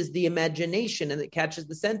catches the imagination and that catches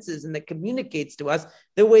the senses and that communicates to us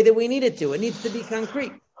the way that we need it to. It needs to be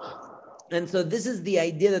concrete. And so this is the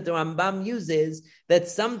idea that the Rambam uses, that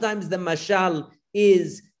sometimes the mashal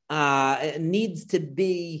needs to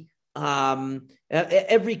be,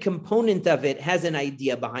 every component of it has an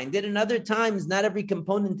idea behind it. And other times, not every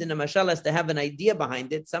component in a mashal has to have an idea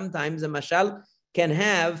behind it. Sometimes a mashal can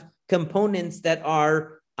have components that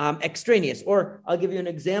are extraneous. Or I'll give you an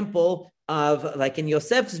example of, like in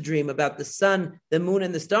Yosef's dream about the sun, the moon,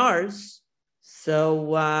 and the stars.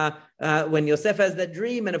 So when Yosef has that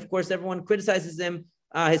dream, and of course everyone criticizes him,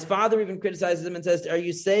 his father even criticizes him and says, are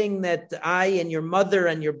you saying that I and your mother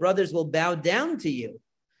and your brothers will bow down to you?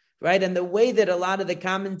 Right? And the way that a lot of the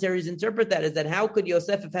commentaries interpret that is that how could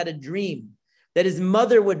Yosef have had a dream that his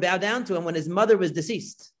mother would bow down to him when his mother was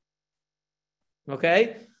deceased?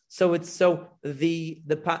 Okay? So one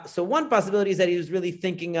possibility is that he was really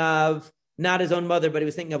thinking of not his own mother, but he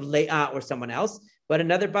was thinking of Leah or someone else. But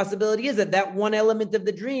another possibility is that one element of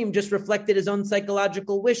the dream just reflected his own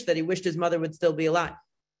psychological wish, that he wished his mother would still be alive.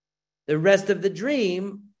 The rest of the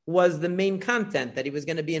dream was the main content, that he was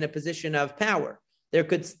going to be in a position of power. there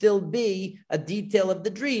could still be a detail of the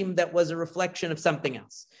dream that was a reflection of something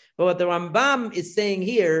else. But what the Rambam is saying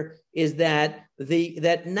here is that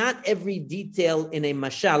that not every detail in a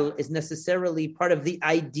mashal is necessarily part of the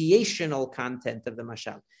ideational content of the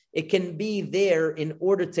mashal. It can be there in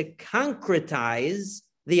order to concretize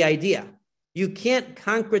the idea. You can't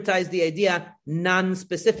concretize the idea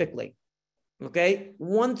non-specifically. Okay?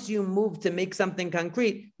 Once you move to make something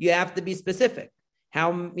concrete, you have to be specific.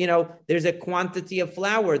 How, there's a quantity of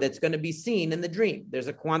flour that's going to be seen in the dream. There's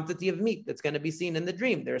a quantity of meat that's going to be seen in the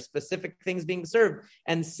dream. There are specific things being served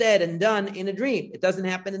and said and done in a dream. It doesn't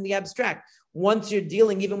happen in the abstract. Once you're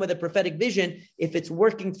dealing even with a prophetic vision, if it's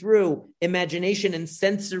working through imagination and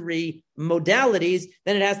sensory modalities,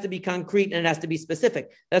 then it has to be concrete and it has to be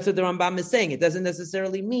specific. That's what the Rambam is saying. It doesn't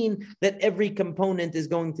necessarily mean that every component is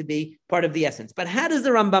going to be part of the essence. But how does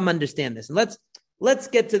the Rambam understand this? And let's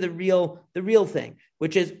get to the real thing,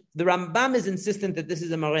 which is the Rambam is insistent that this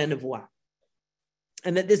is a Mareh Nevuah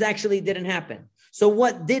and that this actually didn't happen. So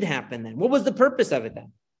what did happen then? What was the purpose of it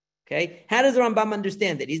then? Okay, how does the Rambam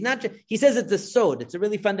understand it? He says it's a sod. It's a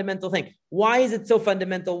really fundamental thing. Why is it so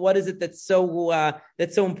fundamental? What is it that's so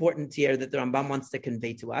important here that the Rambam wants to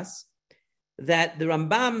convey to us? That the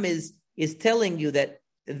Rambam is telling you that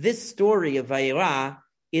this story of Vayera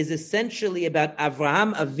is essentially about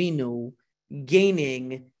Avraham Avinu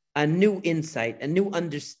gaining a new insight, a new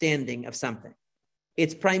understanding of something.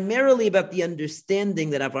 It's primarily about the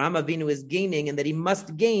understanding that Avraham Avinu is gaining and that he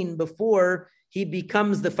must gain before he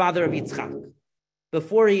becomes the father of Yitzchak,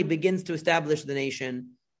 before he begins to establish the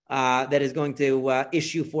nation that is going to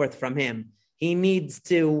issue forth from him. He needs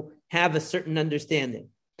to have a certain understanding.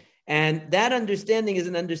 And that understanding is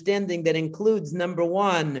an understanding that includes, number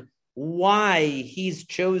one, why he's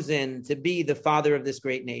chosen to be the father of this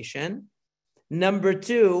great nation. Number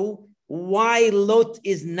two, why Lot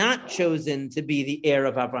is not chosen to be the heir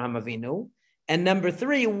of Avraham Avinu. And number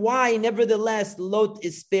three, why, nevertheless, Lot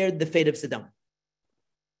is spared the fate of Sodom.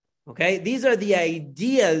 Okay, these are the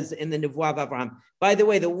ideas in the Nevuah of Avraham. By the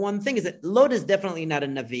way, the one thing is that Lot is definitely not a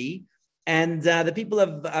Navi, and the people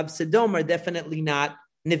of Sodom are definitely not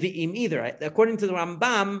Nevi'im either. Right? According to the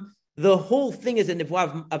Rambam, the whole thing is a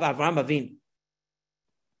Nevuah of Avraham Avinu.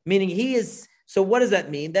 Meaning he is, so what does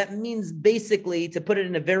that mean? That means basically, to put it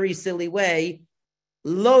in a very silly way,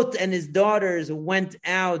 Lot and his daughters went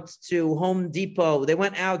out to Home Depot. They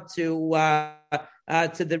went out to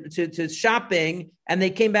shopping, and they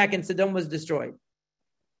came back and Sodom was destroyed.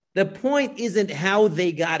 The point isn't how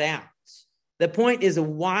they got out. The point is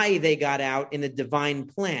why they got out in a divine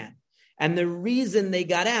plan. And the reason they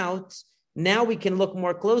got out, now we can look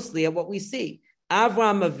more closely at what we see.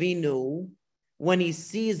 Avraham Avinu, when he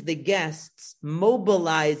sees the guests,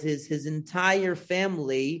 mobilizes his entire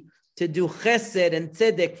family to do chesed and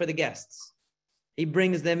tzedek for the guests. He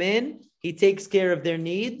brings them in, he takes care of their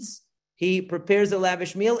needs, he prepares a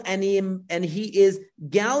lavish meal, and he is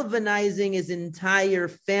galvanizing his entire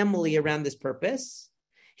family around this purpose.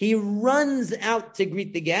 He runs out to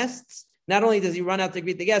greet the guests. Not only does he run out to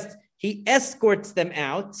greet the guests, he escorts them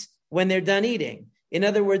out when they're done eating. In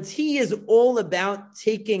other words, he is all about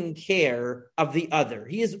taking care of the other.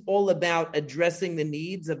 He is all about addressing the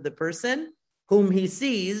needs of the person whom he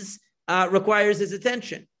sees requires his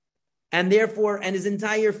attention. And therefore, and his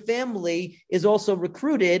entire family is also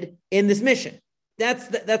recruited in this mission. That's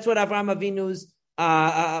what Avraham Avinu's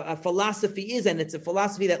philosophy is, and it's a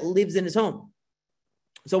philosophy that lives in his home.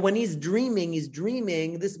 So when he's dreaming,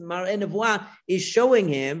 this Mareh Nevuah is showing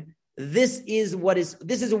him this is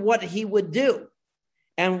what he would do.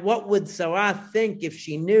 And what would Sarah think if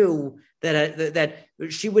she knew that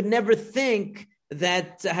she would never think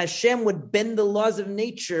that Hashem would bend the laws of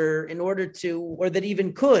nature in order to, or that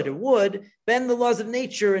even could or would bend the laws of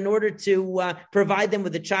nature in order to provide them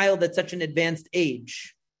with a child at such an advanced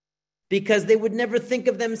age, because they would never think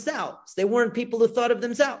of themselves. They weren't people who thought of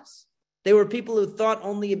themselves. They were people who thought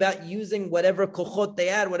only about using whatever kochot they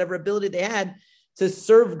had, whatever ability they had to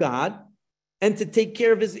serve God and to take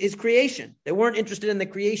care of his creation. They weren't interested in the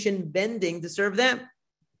creation bending to serve them.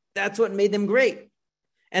 That's what made them great.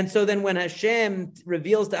 And so then when Hashem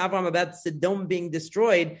reveals to Avraham about Sodom being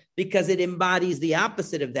destroyed, because it embodies the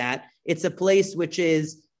opposite of that, it's a place which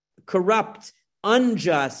is corrupt,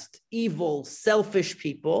 unjust, evil, selfish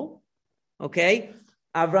people. Okay?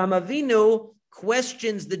 Avraham Avinu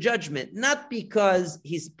questions the judgment, not because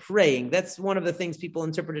he's praying. That's one of the things people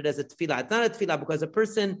interpret it as a tefillah. It's not a tefillah because a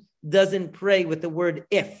person doesn't pray with the word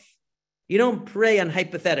if. You don't pray on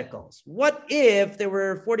hypotheticals. What if there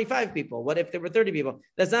were 45 people? What if there were 30 people?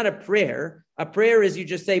 That's not a prayer. A prayer is you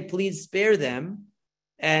just say, please spare them.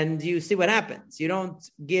 and you see what happens. You don't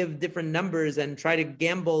give different numbers and try to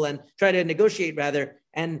gamble and try to negotiate rather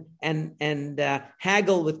and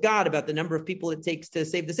haggle with God about the number of people it takes to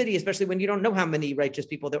save the city, especially when you don't know how many righteous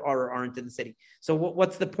people there are or aren't in the city. So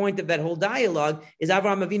what's the point of that whole dialogue is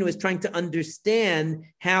Avraham Avinu is trying to understand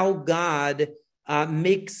how God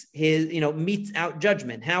makes metes out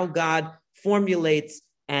judgment, how God formulates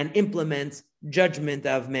and implements judgment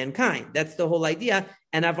of mankind. That's the whole idea.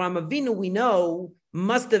 And Avraham Avinu, we know,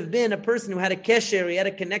 must have been a person who had a kesher, he had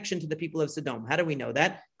a connection to the people of Sodom. How do we know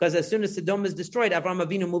that? Because as soon as Sodom is destroyed, Avraham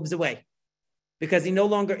Avinu moves away. Because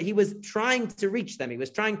he was trying to reach them. He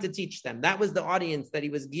was trying to teach them. That was the audience that he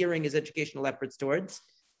was gearing his educational efforts towards.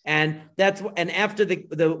 And after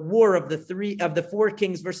the war of the 4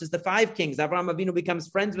 kings versus the 5 kings, Avraham Avinu becomes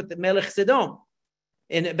friends with the Melech Sodom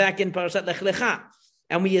back in Parashat Lech Lecha.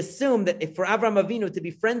 And we assume that if for Avraham Avinu to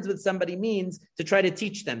be friends with somebody means to try to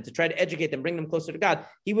teach them, to try to educate them, bring them closer to God.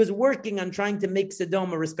 He was working on trying to make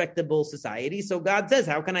Sodom a respectable society. So God says,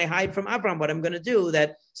 how can I hide from Avraham what I'm going to do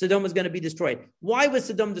that Sodom is going to be destroyed? Why was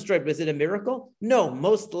Sodom destroyed? Was it a miracle? No,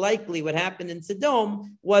 most likely what happened in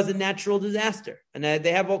Sodom was a natural disaster. And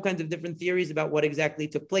they have all kinds of different theories about what exactly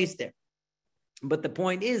took place there. But the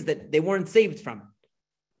point is that they weren't saved from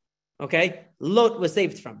it. Okay? Lot was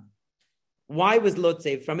saved from it. Why was Lot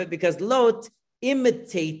saved from it? Because Lot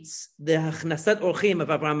imitates the Hachnasat Orchim of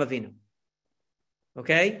Avraham Avinu.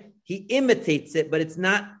 Okay? He imitates it, but it's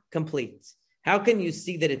not complete. How can you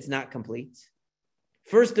see that it's not complete?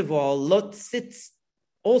 First of all, Lot sits,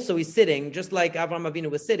 also he's sitting, just like Avraham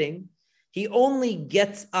Avinu was sitting. He only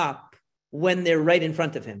gets up when they're right in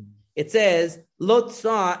front of him. It says, Lot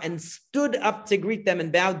saw and stood up to greet them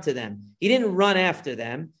and bowed to them. He didn't run after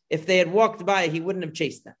them. If they had walked by, he wouldn't have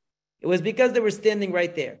chased them. It was because they were standing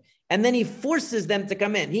right there. And then he forces them to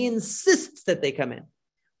come in. He insists that they come in.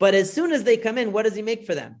 But as soon as they come in, what does he make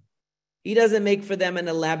for them? He doesn't make for them an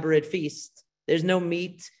elaborate feast. There's no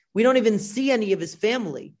meat. We don't even see any of his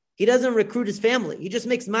family. He doesn't recruit his family. He just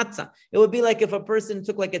makes matzah. It would be like if a person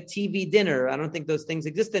took like a TV dinner. I don't think those things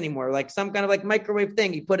exist anymore. Like some kind of like microwave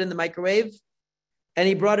thing. He put in the microwave and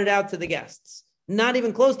he brought it out to the guests. Not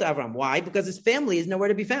even close to Avram. Why? Because his family is nowhere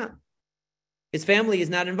to be found. His family is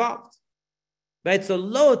not involved, right? So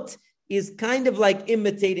Lot is kind of like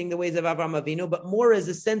imitating the ways of Avraham Avinu, but more as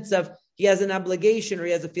a sense of he has an obligation or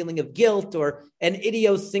he has a feeling of guilt or an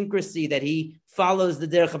idiosyncrasy that he follows the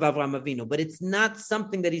derech of Avraham Avinu. But it's not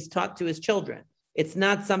something that he's taught to his children. It's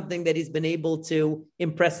not something that he's been able to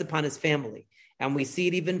impress upon his family. And we see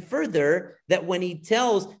it even further that when he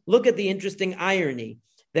tells, look at the interesting irony,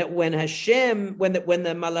 that when Hashem, when the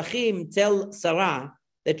Malachim tell Sarah,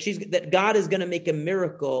 that God is going to make a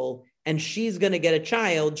miracle and she's going to get a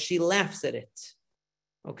child, she laughs at it.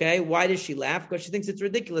 Okay, why does she laugh? Because she thinks it's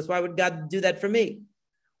ridiculous. Why would God do that for me?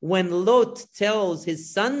 When Lot tells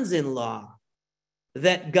his sons-in-law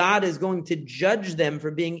that God is going to judge them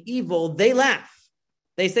for being evil, they laugh.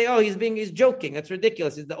 They say, oh, he's joking. That's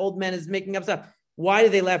ridiculous. The old man is making up stuff. Why do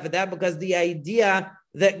they laugh at that? Because the idea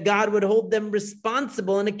that God would hold them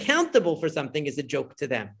responsible and accountable for something is a joke to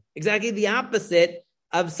them. Exactly the opposite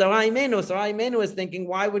of Sarai Imenu. Sarai Imenu is thinking,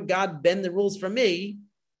 why would God bend the rules for me?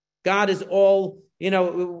 God is all,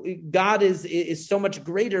 God is so much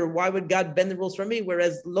greater. Why would God bend the rules for me?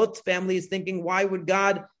 Whereas Lot's family is thinking, why would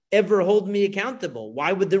God ever hold me accountable?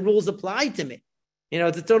 Why would the rules apply to me?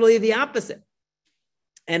 It's totally the opposite.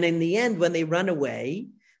 And in the end, when they run away,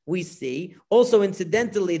 we see, also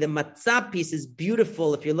incidentally, the matzah piece is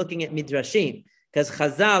beautiful if you're looking at Midrashim, because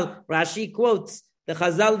Chazal, Rashi quotes the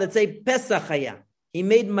Chazal that say Pesach Haya. He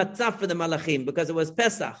made matzah for the Malachim because it was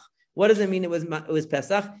Pesach. What does it mean it was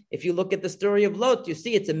Pesach? If you look at the story of Lot, you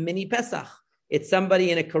see it's a mini Pesach. It's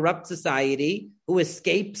somebody in a corrupt society who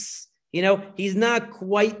escapes. He's not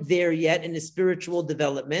quite there yet in his spiritual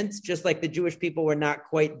development, just like the Jewish people were not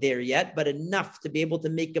quite there yet, but enough to be able to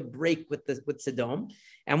make a break with Sodom.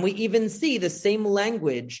 And we even see the same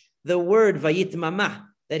language, the word vayitmamah,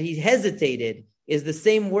 that he hesitated, is the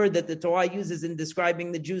same word that the Torah uses in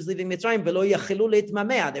describing the Jews leaving Mitzrayim. V'lo yachilu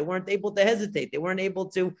leitmameh. They weren't able to hesitate. They weren't able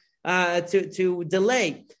to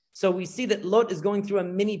delay. So we see that Lot is going through a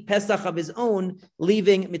mini Pesach of his own,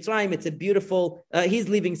 leaving Mitzrayim. It's a beautiful, he's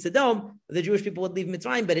leaving Sodom. The Jewish people would leave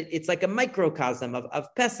Mitzrayim, but it's like a microcosm of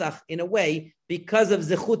Pesach in a way because of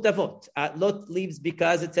Zechut Avot. Lot leaves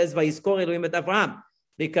because it says, Vayizkor Elohim et Avraham,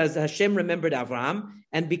 because Hashem remembered Avraham,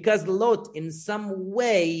 and because Lot in some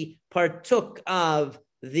way partook of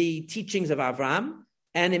the teachings of Avraham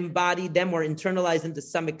and embodied them or internalized them to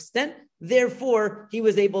some extent. Therefore, he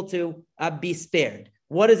was able to be spared.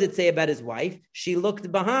 What does it say about his wife? She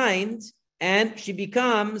looked behind And she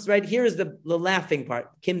becomes, right, here is the laughing part,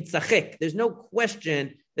 Kim Tzachik. There's no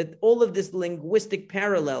question that all of this linguistic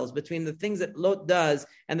parallels between the things that Lot does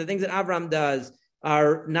and the things that Avram does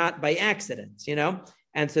are not by accident,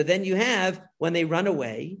 And so then you have, when they run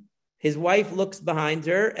away, his wife looks behind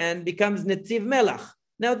her and becomes Netziv Melach.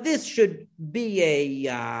 Now, this should be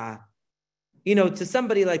to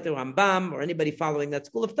somebody like the Rambam or anybody following that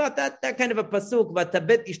school of thought, that kind of a pasuk,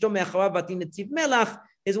 Vatabet ishto me'acharav vati Netziv Melach,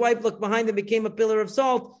 his wife looked behind him, became a pillar of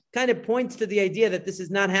salt, kind of points to the idea that this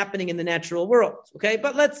is not happening in the natural world. Okay,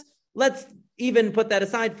 but let's even put that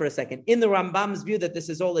aside for a second. In the Rambam's view that this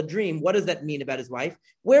is all a dream, what does that mean about his wife?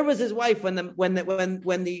 Where was his wife when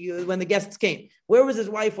the guests came? Where was his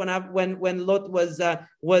wife when Lot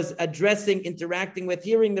was addressing, interacting with,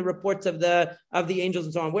 hearing the reports of the angels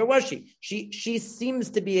and so on? Where was she? She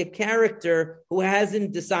seems to be a character who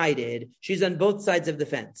hasn't decided. She's on both sides of the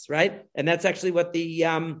fence, right? And that's actually what the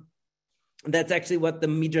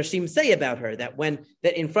Midrashim say about her, that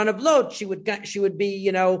in front of Lot, she would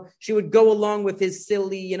go along with his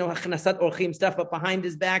silly, Hachnasat Orchim stuff, but behind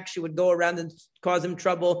his back, she would go around and cause him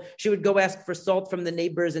trouble. She would go ask for salt from the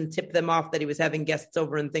neighbors and tip them off that he was having guests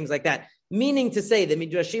over and things like that. Meaning to say, the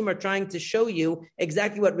Midrashim are trying to show you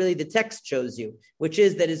exactly what really the text shows you, which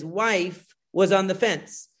is that his wife was on the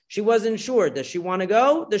fence. She wasn't sure. Does she want to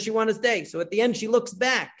go? Does she want to stay? So at the end, she looks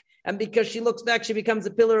back. And because she looks back, she becomes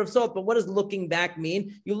a pillar of salt. But what does looking back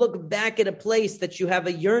mean? You look back at a place that you have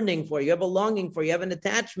a yearning for, you have a longing for, you have an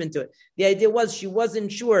attachment to it. The idea was she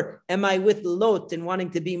wasn't sure, am I with Lot in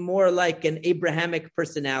wanting to be more like an Abrahamic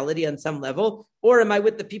personality on some level, or am I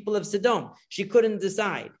with the people of Sodom? She couldn't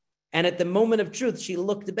decide. And at the moment of truth, she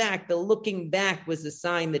looked back. The looking back was a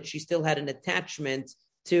sign that she still had an attachment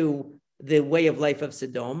to the way of life of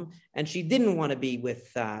Sodom, and she didn't want to be with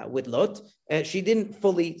Lot. She didn't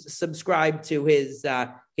fully subscribe to his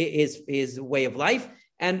way of life,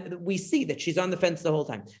 and we see that she's on the fence the whole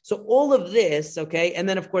time. So all of this, okay, and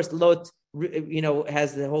then of course Lot,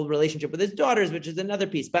 has the whole relationship with his daughters, which is another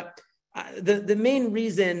piece. But the main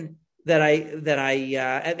reason that I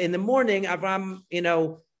in the morning, Avram,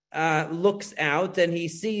 looks out and he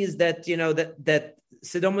sees that that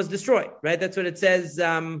Sodom was destroyed. Right, that's what it says.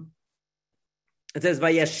 It says,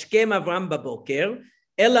 "Vayashkem Avram baboker,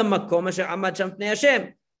 ela makom asher amad sham pnei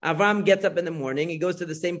Hashem." Avram gets up in the morning. He goes to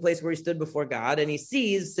the same place where he stood before God, and he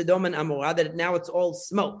sees Sodom and Amorah. That now it's all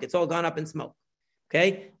smoke. It's all gone up in smoke.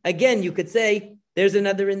 Okay. Again, you could say there's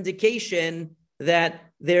another indication that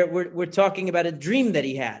we're talking about a dream that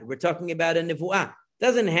he had. We're talking about a nevuah.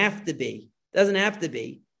 Doesn't have to be,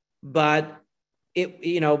 but.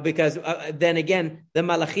 Because then again, the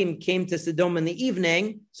Malachim came to Sodom in the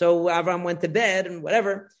evening, so Avram went to bed and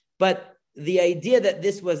whatever. But the idea that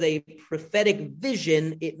this was a prophetic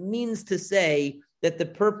vision, it means to say that the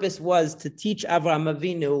purpose was to teach Avram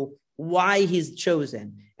Avinu why he's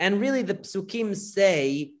chosen. And really the Psukim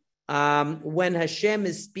say, when Hashem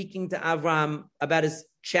is speaking to Avram about his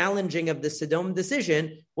challenging of the Sodom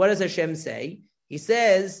decision, what does Hashem say? He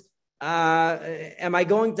says, am I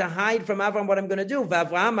going to hide from Avram what I'm going to do?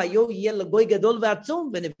 Avram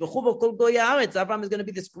is going to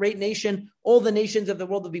be this great nation. All the nations of the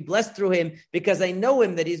world will be blessed through him, because I know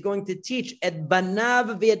him that he's going to teach et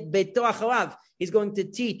banav v'et beito acharav. He's going to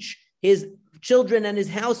teach his children and his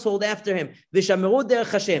household after him. V'shameru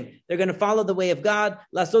derech Hashem. They're going to follow the way of God.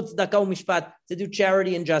 Lasot tzedakah u'mishpat, to do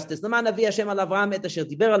charity and justice. L'man avi Hashem al Avram et asher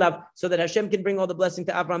diber alav, so that Hashem can bring all the blessing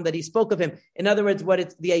to Avram that he spoke of him. In other words,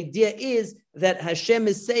 the idea is that Hashem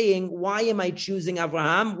is saying, why am I choosing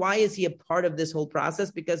Avraham? Why is he a part of this whole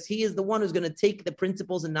process? Because he is the one who's going to take the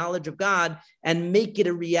principles and knowledge of God and make it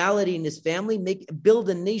a reality in his family, build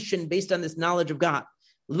a nation based on this knowledge of God.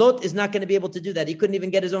 Lot is not going to be able to do that. He couldn't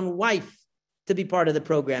even get his own wife to be part of the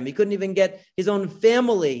program. He couldn't even get his own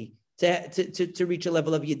family to reach a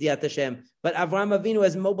level of Yediat Hashem. But Avraham Avinu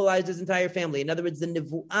has mobilized his entire family. In other words, the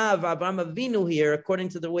Nevu'ah of Avraham Avinu here, according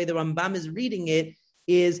to the way the Rambam is reading it,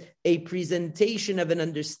 is a presentation of an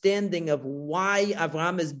understanding of why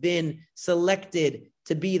Avraham has been selected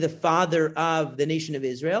to be the father of the nation of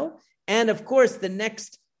Israel. And of course, the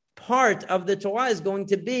next part of the Torah is going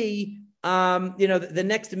to be the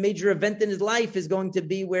next major event in his life is going to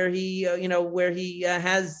be where he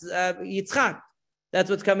has Yitzchak. That's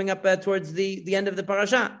what's coming up towards the end of the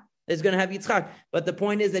parasha. Is going to have Yitzchak. But the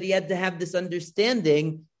point is that he had to have this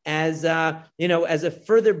understanding as a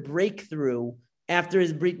further breakthrough after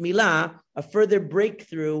his Brit Milah, a further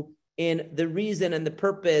breakthrough in the reason and the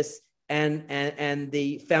purpose and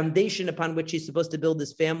the foundation upon which he's supposed to build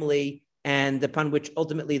his family and upon which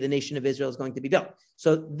ultimately the nation of Israel is going to be built.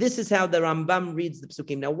 So this is how the Rambam reads the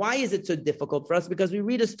Psukim. Now, why is it so difficult for us? Because we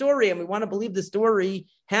read a story and we want to believe the story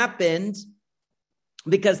happened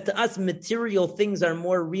because to us, material things are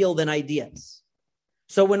more real than ideas.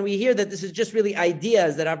 So when we hear that this is just really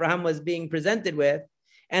ideas that Abraham was being presented with,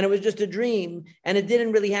 and it was just a dream, and it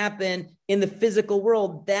didn't really happen in the physical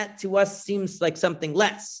world, that to us seems like something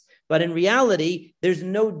less. But in reality, there's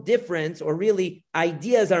no difference, or really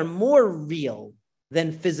ideas are more real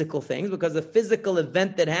than physical things, because the physical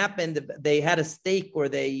event that happened, they had a steak or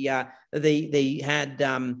they had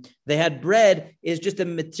bread, is just a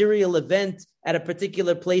material event at a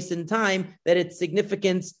particular place in time that its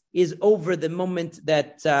significance is over the moment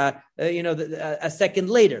that a second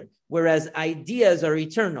later. Whereas ideas are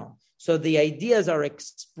eternal. So the ideas are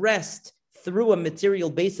expressed through a material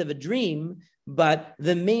base of a dream, but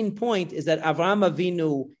the main point is that Avraham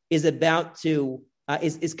Avinu is about to,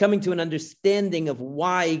 is coming to an understanding of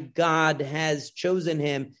why God has chosen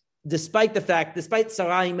him, despite Sarah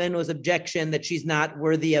Imenu's objection that she's not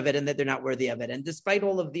worthy of it and that they're not worthy of it, and despite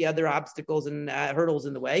all of the other obstacles and hurdles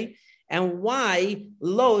in the way, and why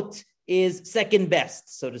Lot is second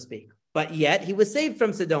best, so to speak. But yet he was saved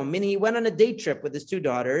from Sodom, meaning he went on a day trip with his two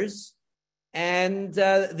daughters, and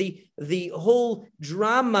the whole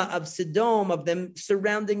drama of Sodom, of them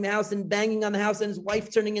surrounding the house and banging on the house and his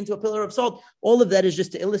wife turning into a pillar of salt, all of that is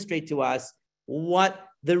just to illustrate to us what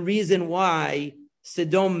the reason why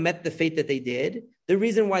Sodom met the fate that they did, the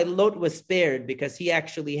reason why Lot was spared, because he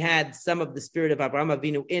actually had some of the spirit of Avraham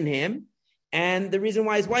Avinu in him, and the reason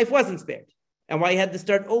why his wife wasn't spared, and why he had to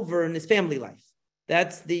start over in his family life.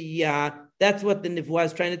 That's what the Nevuah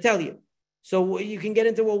is trying to tell you. So you can get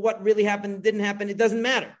into, well, what really happened, didn't happen. It doesn't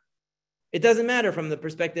matter. It doesn't matter from the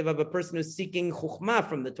perspective of a person who's seeking chukhmah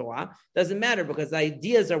from the Torah. It doesn't matter, because the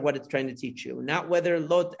ideas are what it's trying to teach you, not whether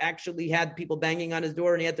Lot actually had people banging on his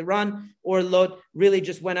door and he had to run, or Lot really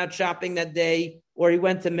just went out shopping that day, or he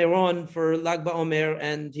went to Meron for Lag BaOmer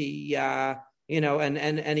and he,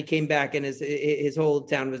 and he came back and his whole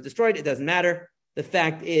town was destroyed. It doesn't matter. The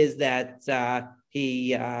fact is that that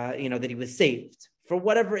he was saved for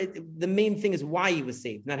whatever. The main thing is why he was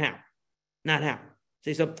saved, not how.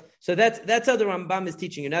 So that's how the Rambam is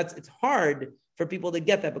teaching you. Now it's hard for people to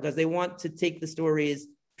get that, because they want to take the stories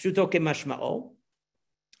pshuto kemashma'o.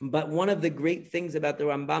 But one of the great things about the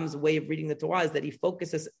Rambam's way of reading the Torah is that he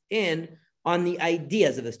focuses in on the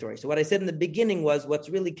ideas of the story. So what I said in the beginning was, what's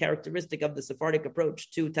really characteristic of the Sephardic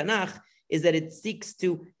approach to Tanakh is that it seeks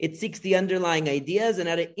the underlying ideas and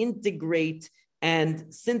how to integrate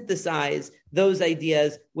and synthesize those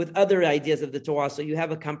ideas with other ideas of the Torah, so you have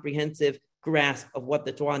a comprehensive grasp of what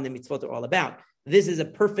the Torah and the mitzvot are all about. This is a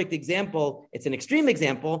perfect example. It's an extreme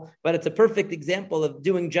example, but it's a perfect example of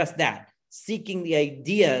doing just that, seeking the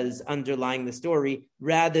ideas underlying the story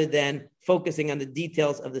rather than focusing on the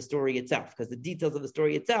details of the story itself. Because the details of the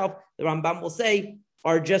story itself, the Rambam will say,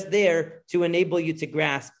 are just there to enable you to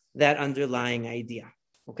grasp that underlying idea.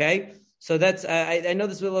 Okay? So that's, I know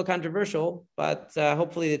this was a little controversial, but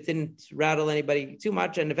hopefully it didn't rattle anybody too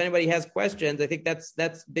much. And if anybody has questions, I think that's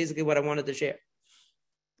basically what I wanted to share.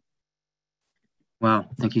 Wow,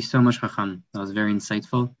 thank you so much, Chacham. That was very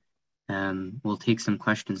insightful. We'll take some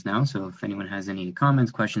questions now. So if anyone has any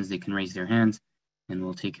comments, questions, they can raise their hands, and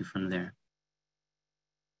we'll take you from there.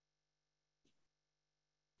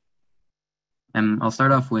 I'll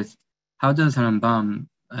start off with, how does Rambam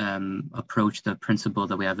approach the principle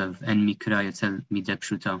that we have of en mikra yotzel mideh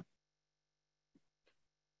pshuto?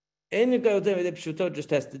 En mikra yotzel mideh pshuto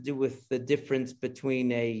just has to do with the difference between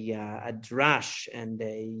a drash and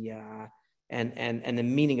the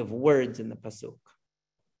meaning of words in the pasuk.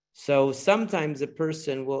 So sometimes a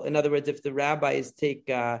person will, in other words, if the rabbis take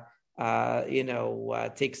something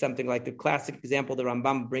like the classic example the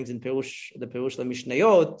Rambam brings in the Perush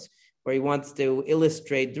LaMishnayot, where he wants to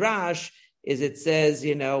illustrate drash, is it says,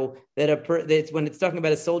 that when it's talking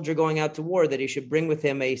about a soldier going out to war, that he should bring with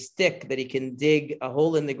him a stick that he can dig a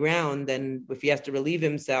hole in the ground, and if he has to relieve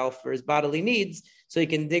himself for his bodily needs, so he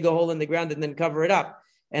can dig a hole in the ground and then cover it up.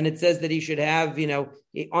 And it says that he should have,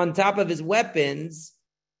 on top of his weapons,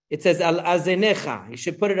 it says al azenecha. He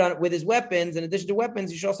should put it on with his weapons. In addition to weapons,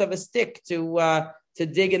 he should also have a stick to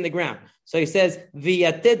dig in the ground. So he says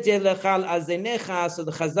v'yatet lecha al azenecha. So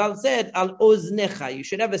the Chazal said al oznecha. You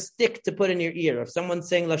should have a stick to put in your ear. If someone's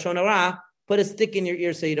saying lashon hara, put a stick in your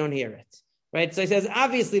ear so you don't hear it. Right. So he says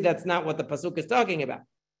obviously that's not what the pasuk is talking about.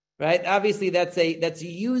 Right. Obviously that's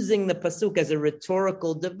using the pasuk as a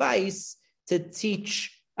rhetorical device to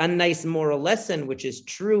teach a nice moral lesson, which is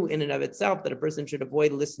true in and of itself, that a person should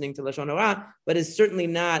avoid listening to lashon hara, but is certainly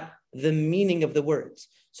not the meaning of the words.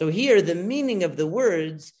 So here, the meaning of the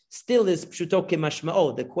words still is pshuto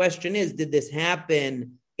kemashma'o. The question is, did this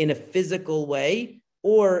happen in a physical way,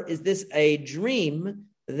 or is this a dream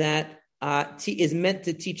that is meant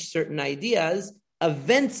to teach certain ideas?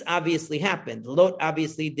 Events obviously happened. Lot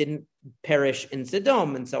obviously didn't perish in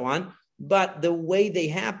Sodom and so on, but the way they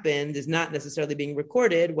happened is not necessarily being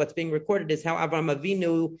recorded. What's being recorded is how Avraham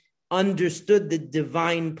Avinu understood the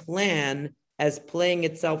divine plan as playing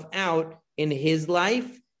itself out in his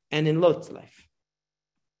life and in Lot's life.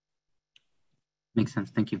 Makes sense.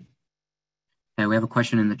 Thank you. We have a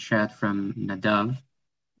question in the chat from Nadav,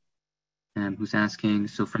 who's asking,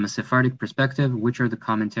 so from a Sephardic perspective, which are the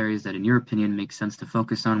commentaries that, in your opinion, make sense to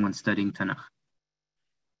focus on when studying Tanakh?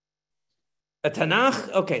 A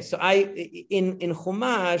Tanakh? Okay, so in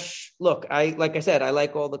Chumash, look, like I said, I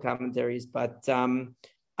like all the commentaries, but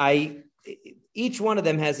each one of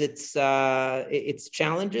them has its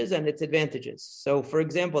challenges and its advantages. So, for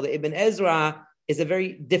example, the Ibn Ezra is a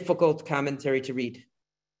very difficult commentary to read.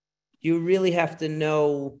 You really have to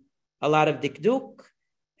know a lot of dikduk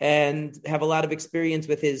and have a lot of experience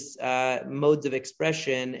with his modes of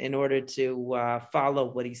expression in order to follow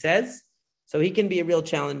what he says. So he can be a real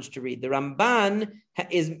challenge to read. The Ramban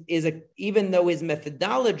even though his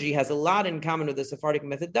methodology has a lot in common with the Sephardic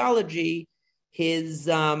methodology, his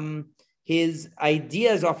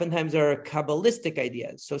ideas oftentimes are Kabbalistic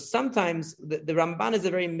ideas. So sometimes the Ramban is a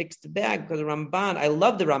very mixed bag, because the Ramban, I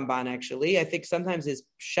love the Ramban actually. I think sometimes his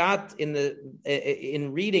shot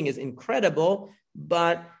in reading is incredible,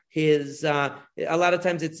 but his a lot of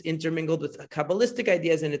times it's intermingled with Kabbalistic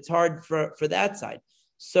ideas, and it's hard for that side.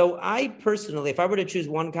 So I personally, if I were to choose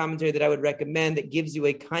one commentary that I would recommend that gives you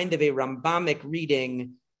a kind of a Rambamic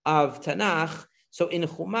reading of Tanakh, so in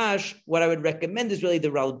Chumash, what I would recommend is really the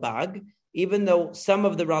Ralbag, even though some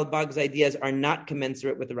of the Ralbag's ideas are not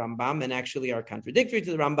commensurate with the Rambam and actually are contradictory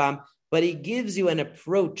to the Rambam, but he gives you an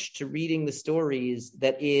approach to reading the stories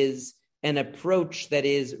that is an approach that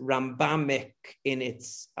is Rambamic in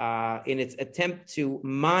its attempt to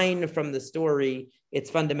mine from the story its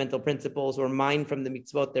fundamental principles, or mine from the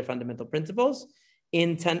mitzvot their fundamental principles.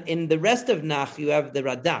 In the rest of Nach, you have the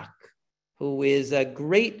Radak, who is a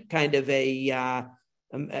great kind of he's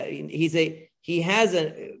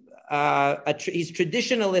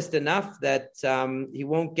traditionalist enough that he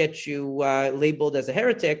won't get you labeled as a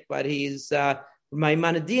heretic, but he's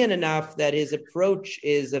Maimonidean enough that his approach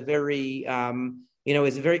is very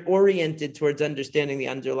oriented towards understanding the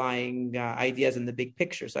underlying ideas in the big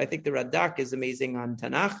picture. So I think the Radak is amazing on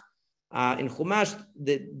Tanakh. In Chumash,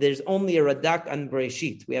 there's only a Radak on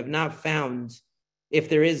Bereshit. We have not found, if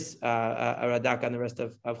there is a Radak on the rest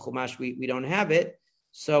of Chumash, we don't have it.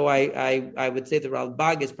 So I would say the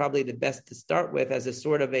Ralbag is probably the best to start with as a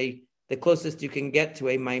sort of the closest you can get to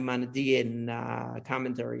a Maimonidean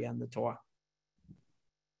commentary on the Torah.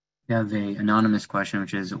 We have an anonymous question,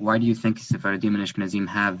 which is, why do you think Sepharadim and Ashkenazim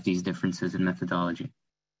have these differences in methodology?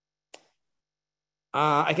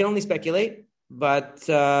 I can only speculate, but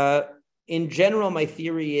in general, my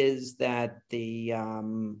theory is that there's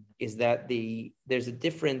a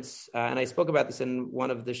difference, and I spoke about this in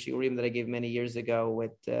one of the shiurim that I gave many years ago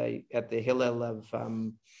at the Hillel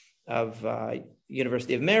of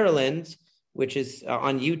University of Maryland, which is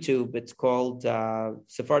on YouTube. It's called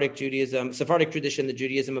Sephardic Judaism, Sephardic Tradition, the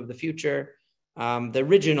Judaism of the Future. The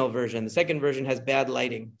original version. The second version has bad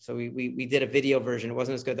lighting, so we did a video version. It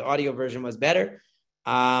wasn't as good. The audio version was better.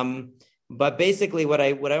 But basically, what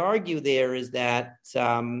I argue there is that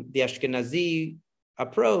the Ashkenazi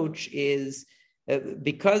approach is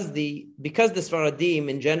because the Sepharadim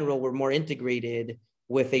in general were more integrated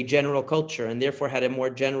with a general culture, and therefore had a more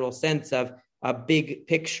general sense of a big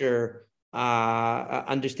picture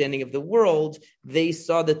understanding of the world. They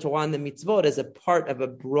saw the Torah and the mitzvot as a part of a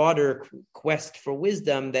broader quest for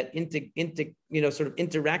wisdom that sort of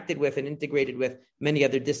interacted with and integrated with many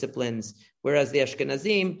other disciplines, whereas the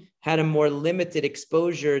Ashkenazim had a more limited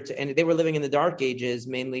exposure to, and they were living in the Dark Ages,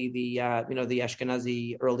 mainly the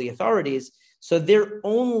Ashkenazi early authorities. So their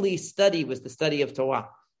only study was the study of Torah.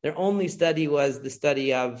 Their only study was the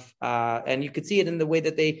study of, and you could see it in the way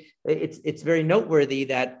that it's very noteworthy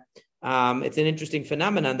that it's an interesting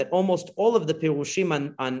phenomenon that almost all of the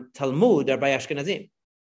Pirushim on Talmud are by Ashkenazim.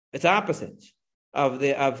 It's the opposite of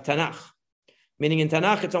Tanakh. Meaning in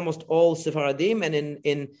Tanakh, it's almost all Sepharadim, and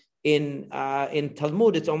in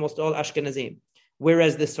Talmud, it's almost all Ashkenazim.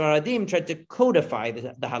 Whereas the Sepharadim tried to codify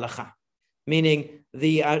the halakha. Meaning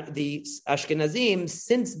the Ashkenazim,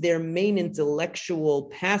 since their main intellectual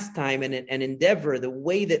pastime and endeavor, the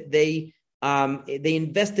way that they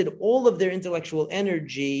invested all of their intellectual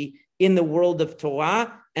energy in the world of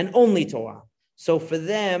Torah and only Torah. So for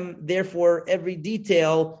them, therefore, every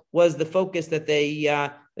detail was the focus that they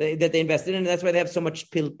invested in, and that's why they have so much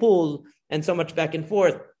pilpul and so much back and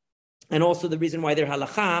forth, and also the reason why their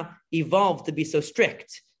halacha evolved to be so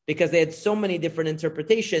strict, because they had so many different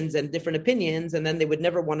interpretations and different opinions, and then they would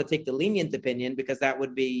never want to take the lenient opinion because that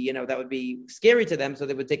would be scary to them. So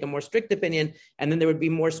they would take a more strict opinion, and then there would be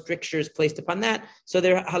more strictures placed upon that. So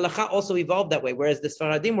their halacha also evolved that way. Whereas the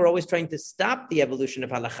Sepharadim were always trying to stop the evolution of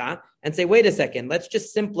halacha and say, wait a second, let's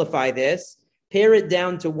just simplify this, pare it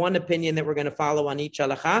down to one opinion that we're going to follow on each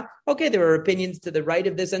halacha. Okay, there are opinions to the right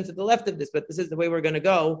of this and to the left of this, but this is the way we're going to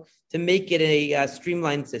go to make it a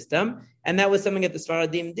streamlined system. And that was something that the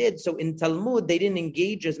Sepharadim did. So in Talmud, they didn't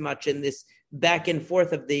engage as much in this back and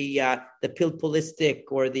forth of the pilpulistic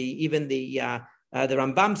or the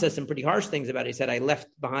Rambam says some pretty harsh things about it. He said, I left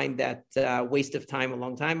behind that waste of time a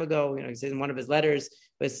long time ago. He says in one of his letters,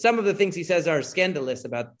 but some of the things he says are scandalous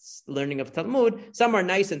about learning of Talmud. Some are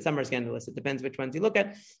nice and some are scandalous. It depends which ones you look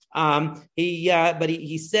at. But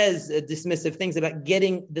he says dismissive things about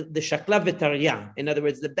getting the shakla v'tarya. In other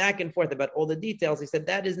words, the back and forth about all the details. He said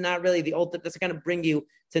that is not really the ultimate. That's going to bring you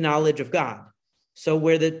to knowledge of God. So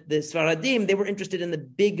where the Sepharadim, they were interested in the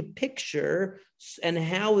big picture and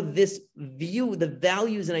how this view, the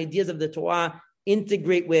values and ideas of the Torah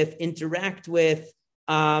integrate with, interact with,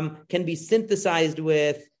 can be synthesized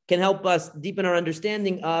with, can help us deepen our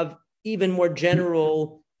understanding of even more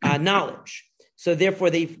general knowledge. So therefore,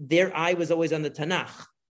 their eye was always on the Tanakh,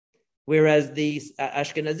 whereas the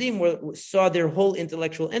Ashkenazim saw their whole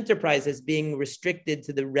intellectual enterprise as being restricted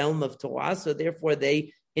to the realm of Torah. So therefore,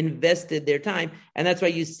 they invested their time. And that's why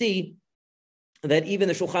you see that even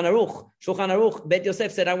the Shulchan Aruch, Bet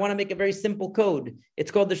Yosef said, I want to make a very simple code. It's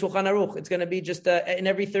called the Shulchan Aruch. It's going to be just in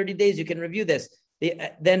every 30 days, you can review this.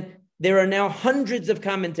 Then there are now hundreds of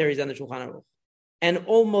commentaries on the Shulchan Aruch. And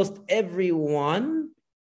almost everyone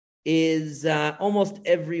is by an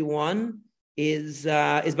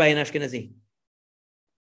Ashkenazi.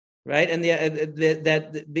 Right, and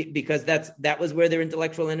because that was where their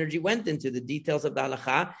intellectual energy went into the details of the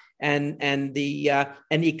halacha and the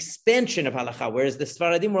expansion of halacha. Whereas the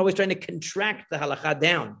Sepharadim were always trying to contract the halacha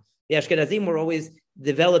down. The Ashkenazim were always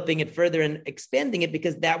developing it further and expanding it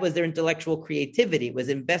because that was their intellectual creativity. It was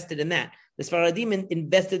invested in that. The Sepharadim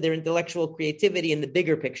invested their intellectual creativity in the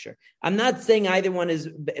bigger picture. I'm not saying either one is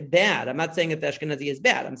bad. I'm not saying that the Ashkenazi is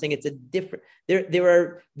bad. I'm saying it's a different.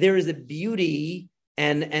 There is a beauty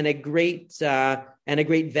and a great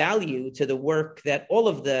value to the work that all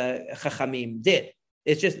of the Chachamim did.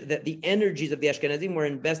 It's just that the energies of the Ashkenazim were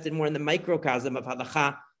invested more in the microcosm of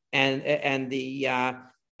halacha, and the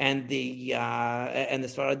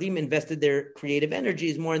Sepharadim invested their creative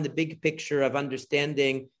energies more in the big picture of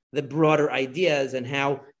understanding the broader ideas and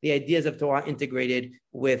how the ideas of Torah integrated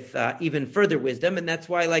with even further wisdom. And that's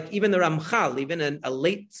why, like even the Ramchal, even a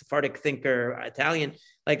late Sephardic thinker, Italian,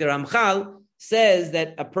 like the Ramchal, says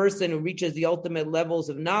that a person who reaches the ultimate levels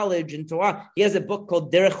of knowledge in Torah, he has a book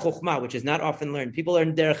called Derech Chochmah, which is not often learned. People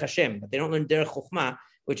learn Derech Hashem, but they don't learn Derech Chochmah,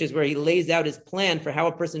 which is where he lays out his plan for how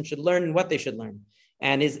a person should learn and what they should learn.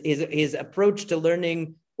 And his approach to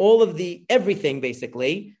learning all of everything,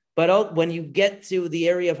 basically. But when you get to the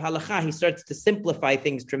area of halacha, he starts to simplify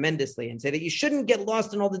things tremendously and say that you shouldn't get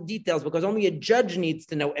lost in all the details because only a judge needs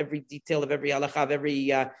to know every detail of every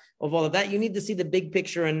halacha, of all of that. You need to see the big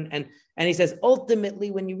picture. And he says,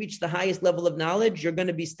 ultimately, when you reach the highest level of knowledge, you're going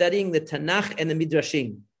to be studying the Tanakh and the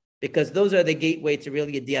Midrashim because those are the gateway to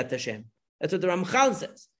really Yediat Hashem. That's what the Ramchal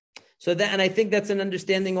says. And I think that's an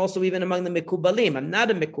understanding also even among the Mekubalim. I'm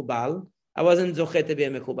not a Mekubal. I wasn't Zochet to be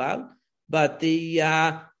a Mekubal. But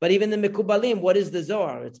even the Mekubalim, what is the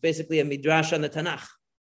Zohar? It's basically a midrash on the Tanakh,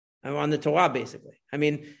 on the Torah, basically. I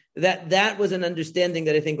mean, that was an understanding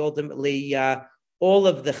that I think ultimately all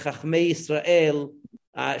of the Chachmei Yisrael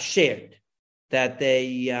shared. That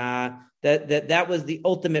that was the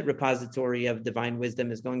ultimate repository of divine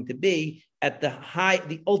wisdom is going to be at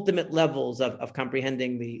the ultimate levels of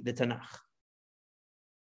comprehending the Tanakh.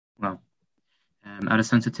 Wow. Out of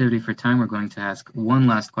sensitivity for time, we're going to ask one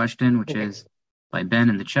last question, which is by Ben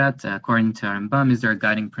in the chat. According to Rambam, is there a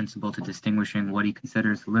guiding principle to distinguishing what he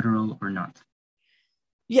considers literal or not?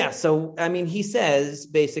 Yeah, so, I mean, he says,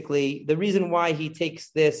 basically, the reason why he takes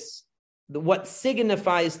this, what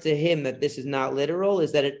signifies to him that this is not literal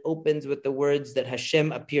is that it opens with the words that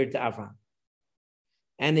Hashem appeared to Avram.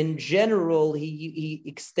 And in general, he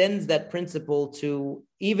extends that principle to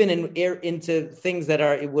even into things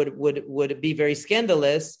that would be very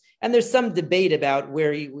scandalous. And there's some debate about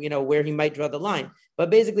where he might draw the line.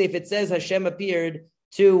 But basically, if it says Hashem appeared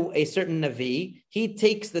to a certain Navi, he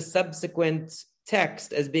takes the subsequent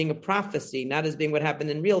text as being a prophecy, not as being what happened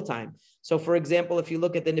in real time. So, for example, if you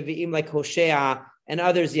look at the Nevi'im like Hosea and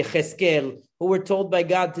others, Yechezkel, who were told by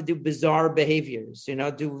God to do bizarre behaviors,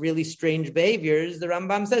 do really strange behaviors, the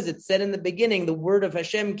Rambam says, it said in the beginning, the word of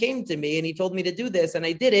Hashem came to me and he told me to do this and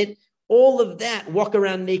I did it. All of that, walk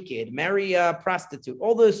around naked, marry a prostitute,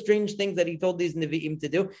 all those strange things that he told these Nevi'im to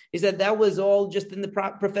do, he said that was all just in the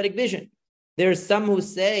prophetic vision. There's some who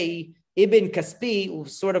say, Ibn Kaspi, who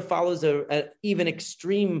sort of follows a even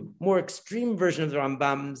more extreme version of the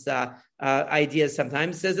Rambam's ideas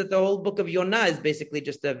sometimes, says that the whole book of Yonah is basically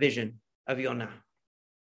just a vision of Yonah.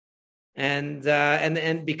 And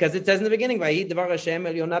because it says in the beginning, that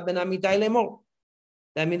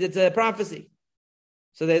means it's a prophecy.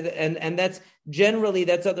 So that's generally,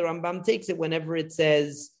 that's how the Rambam takes it whenever it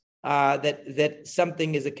says that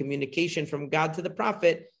something is a communication from God to the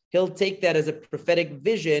prophet. He'll take that as a prophetic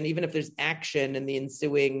vision, even if there's action in the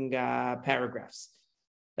ensuing paragraphs.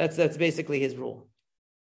 That's basically his rule.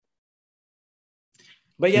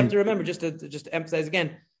 But you have to remember, just to emphasize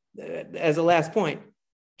again, as a last point,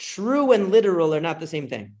 true and literal are not the same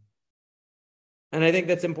thing. And I think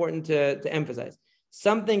that's important to emphasize.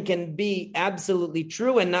 Something can be absolutely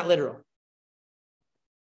true and not literal.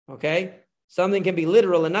 Okay? Something can be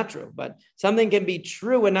literal and not true, but something can be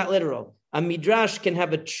true and not literal. A midrash can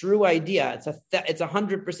have a true idea. It's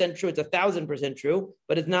 100% true. It's 1,000% true,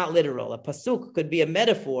 but it's not literal. A pasuk could be a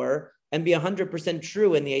metaphor and be 100%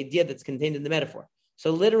 true in the idea that's contained in the metaphor.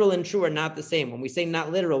 So literal and true are not the same. When we say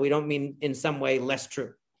not literal, we don't mean in some way less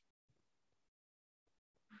true.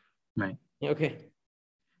 Right. Okay.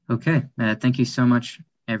 Thank you so much,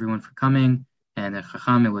 everyone, for coming. And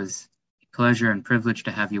Chacham, it was a pleasure and privilege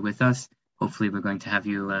to have you with us. Hopefully, we're going to have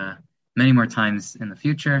you many more times in the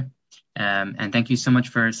future. And thank you so much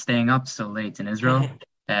for staying up so late in Israel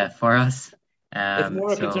for us. It's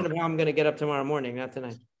more a concern of how I'm going to get up tomorrow morning, not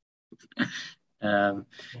tonight.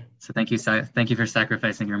 So thank you for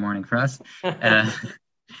sacrificing your morning for us.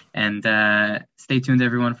 And stay tuned,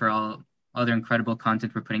 everyone, for all other incredible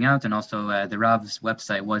content we're putting out. And also the Rav's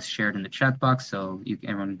website was shared in the chat box, so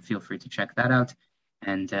everyone feel free to check that out.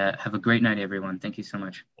 And have a great night, everyone. Thank you so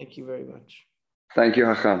much. Thank you very much. Thank you,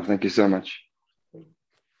 Hacham. Thank you so much.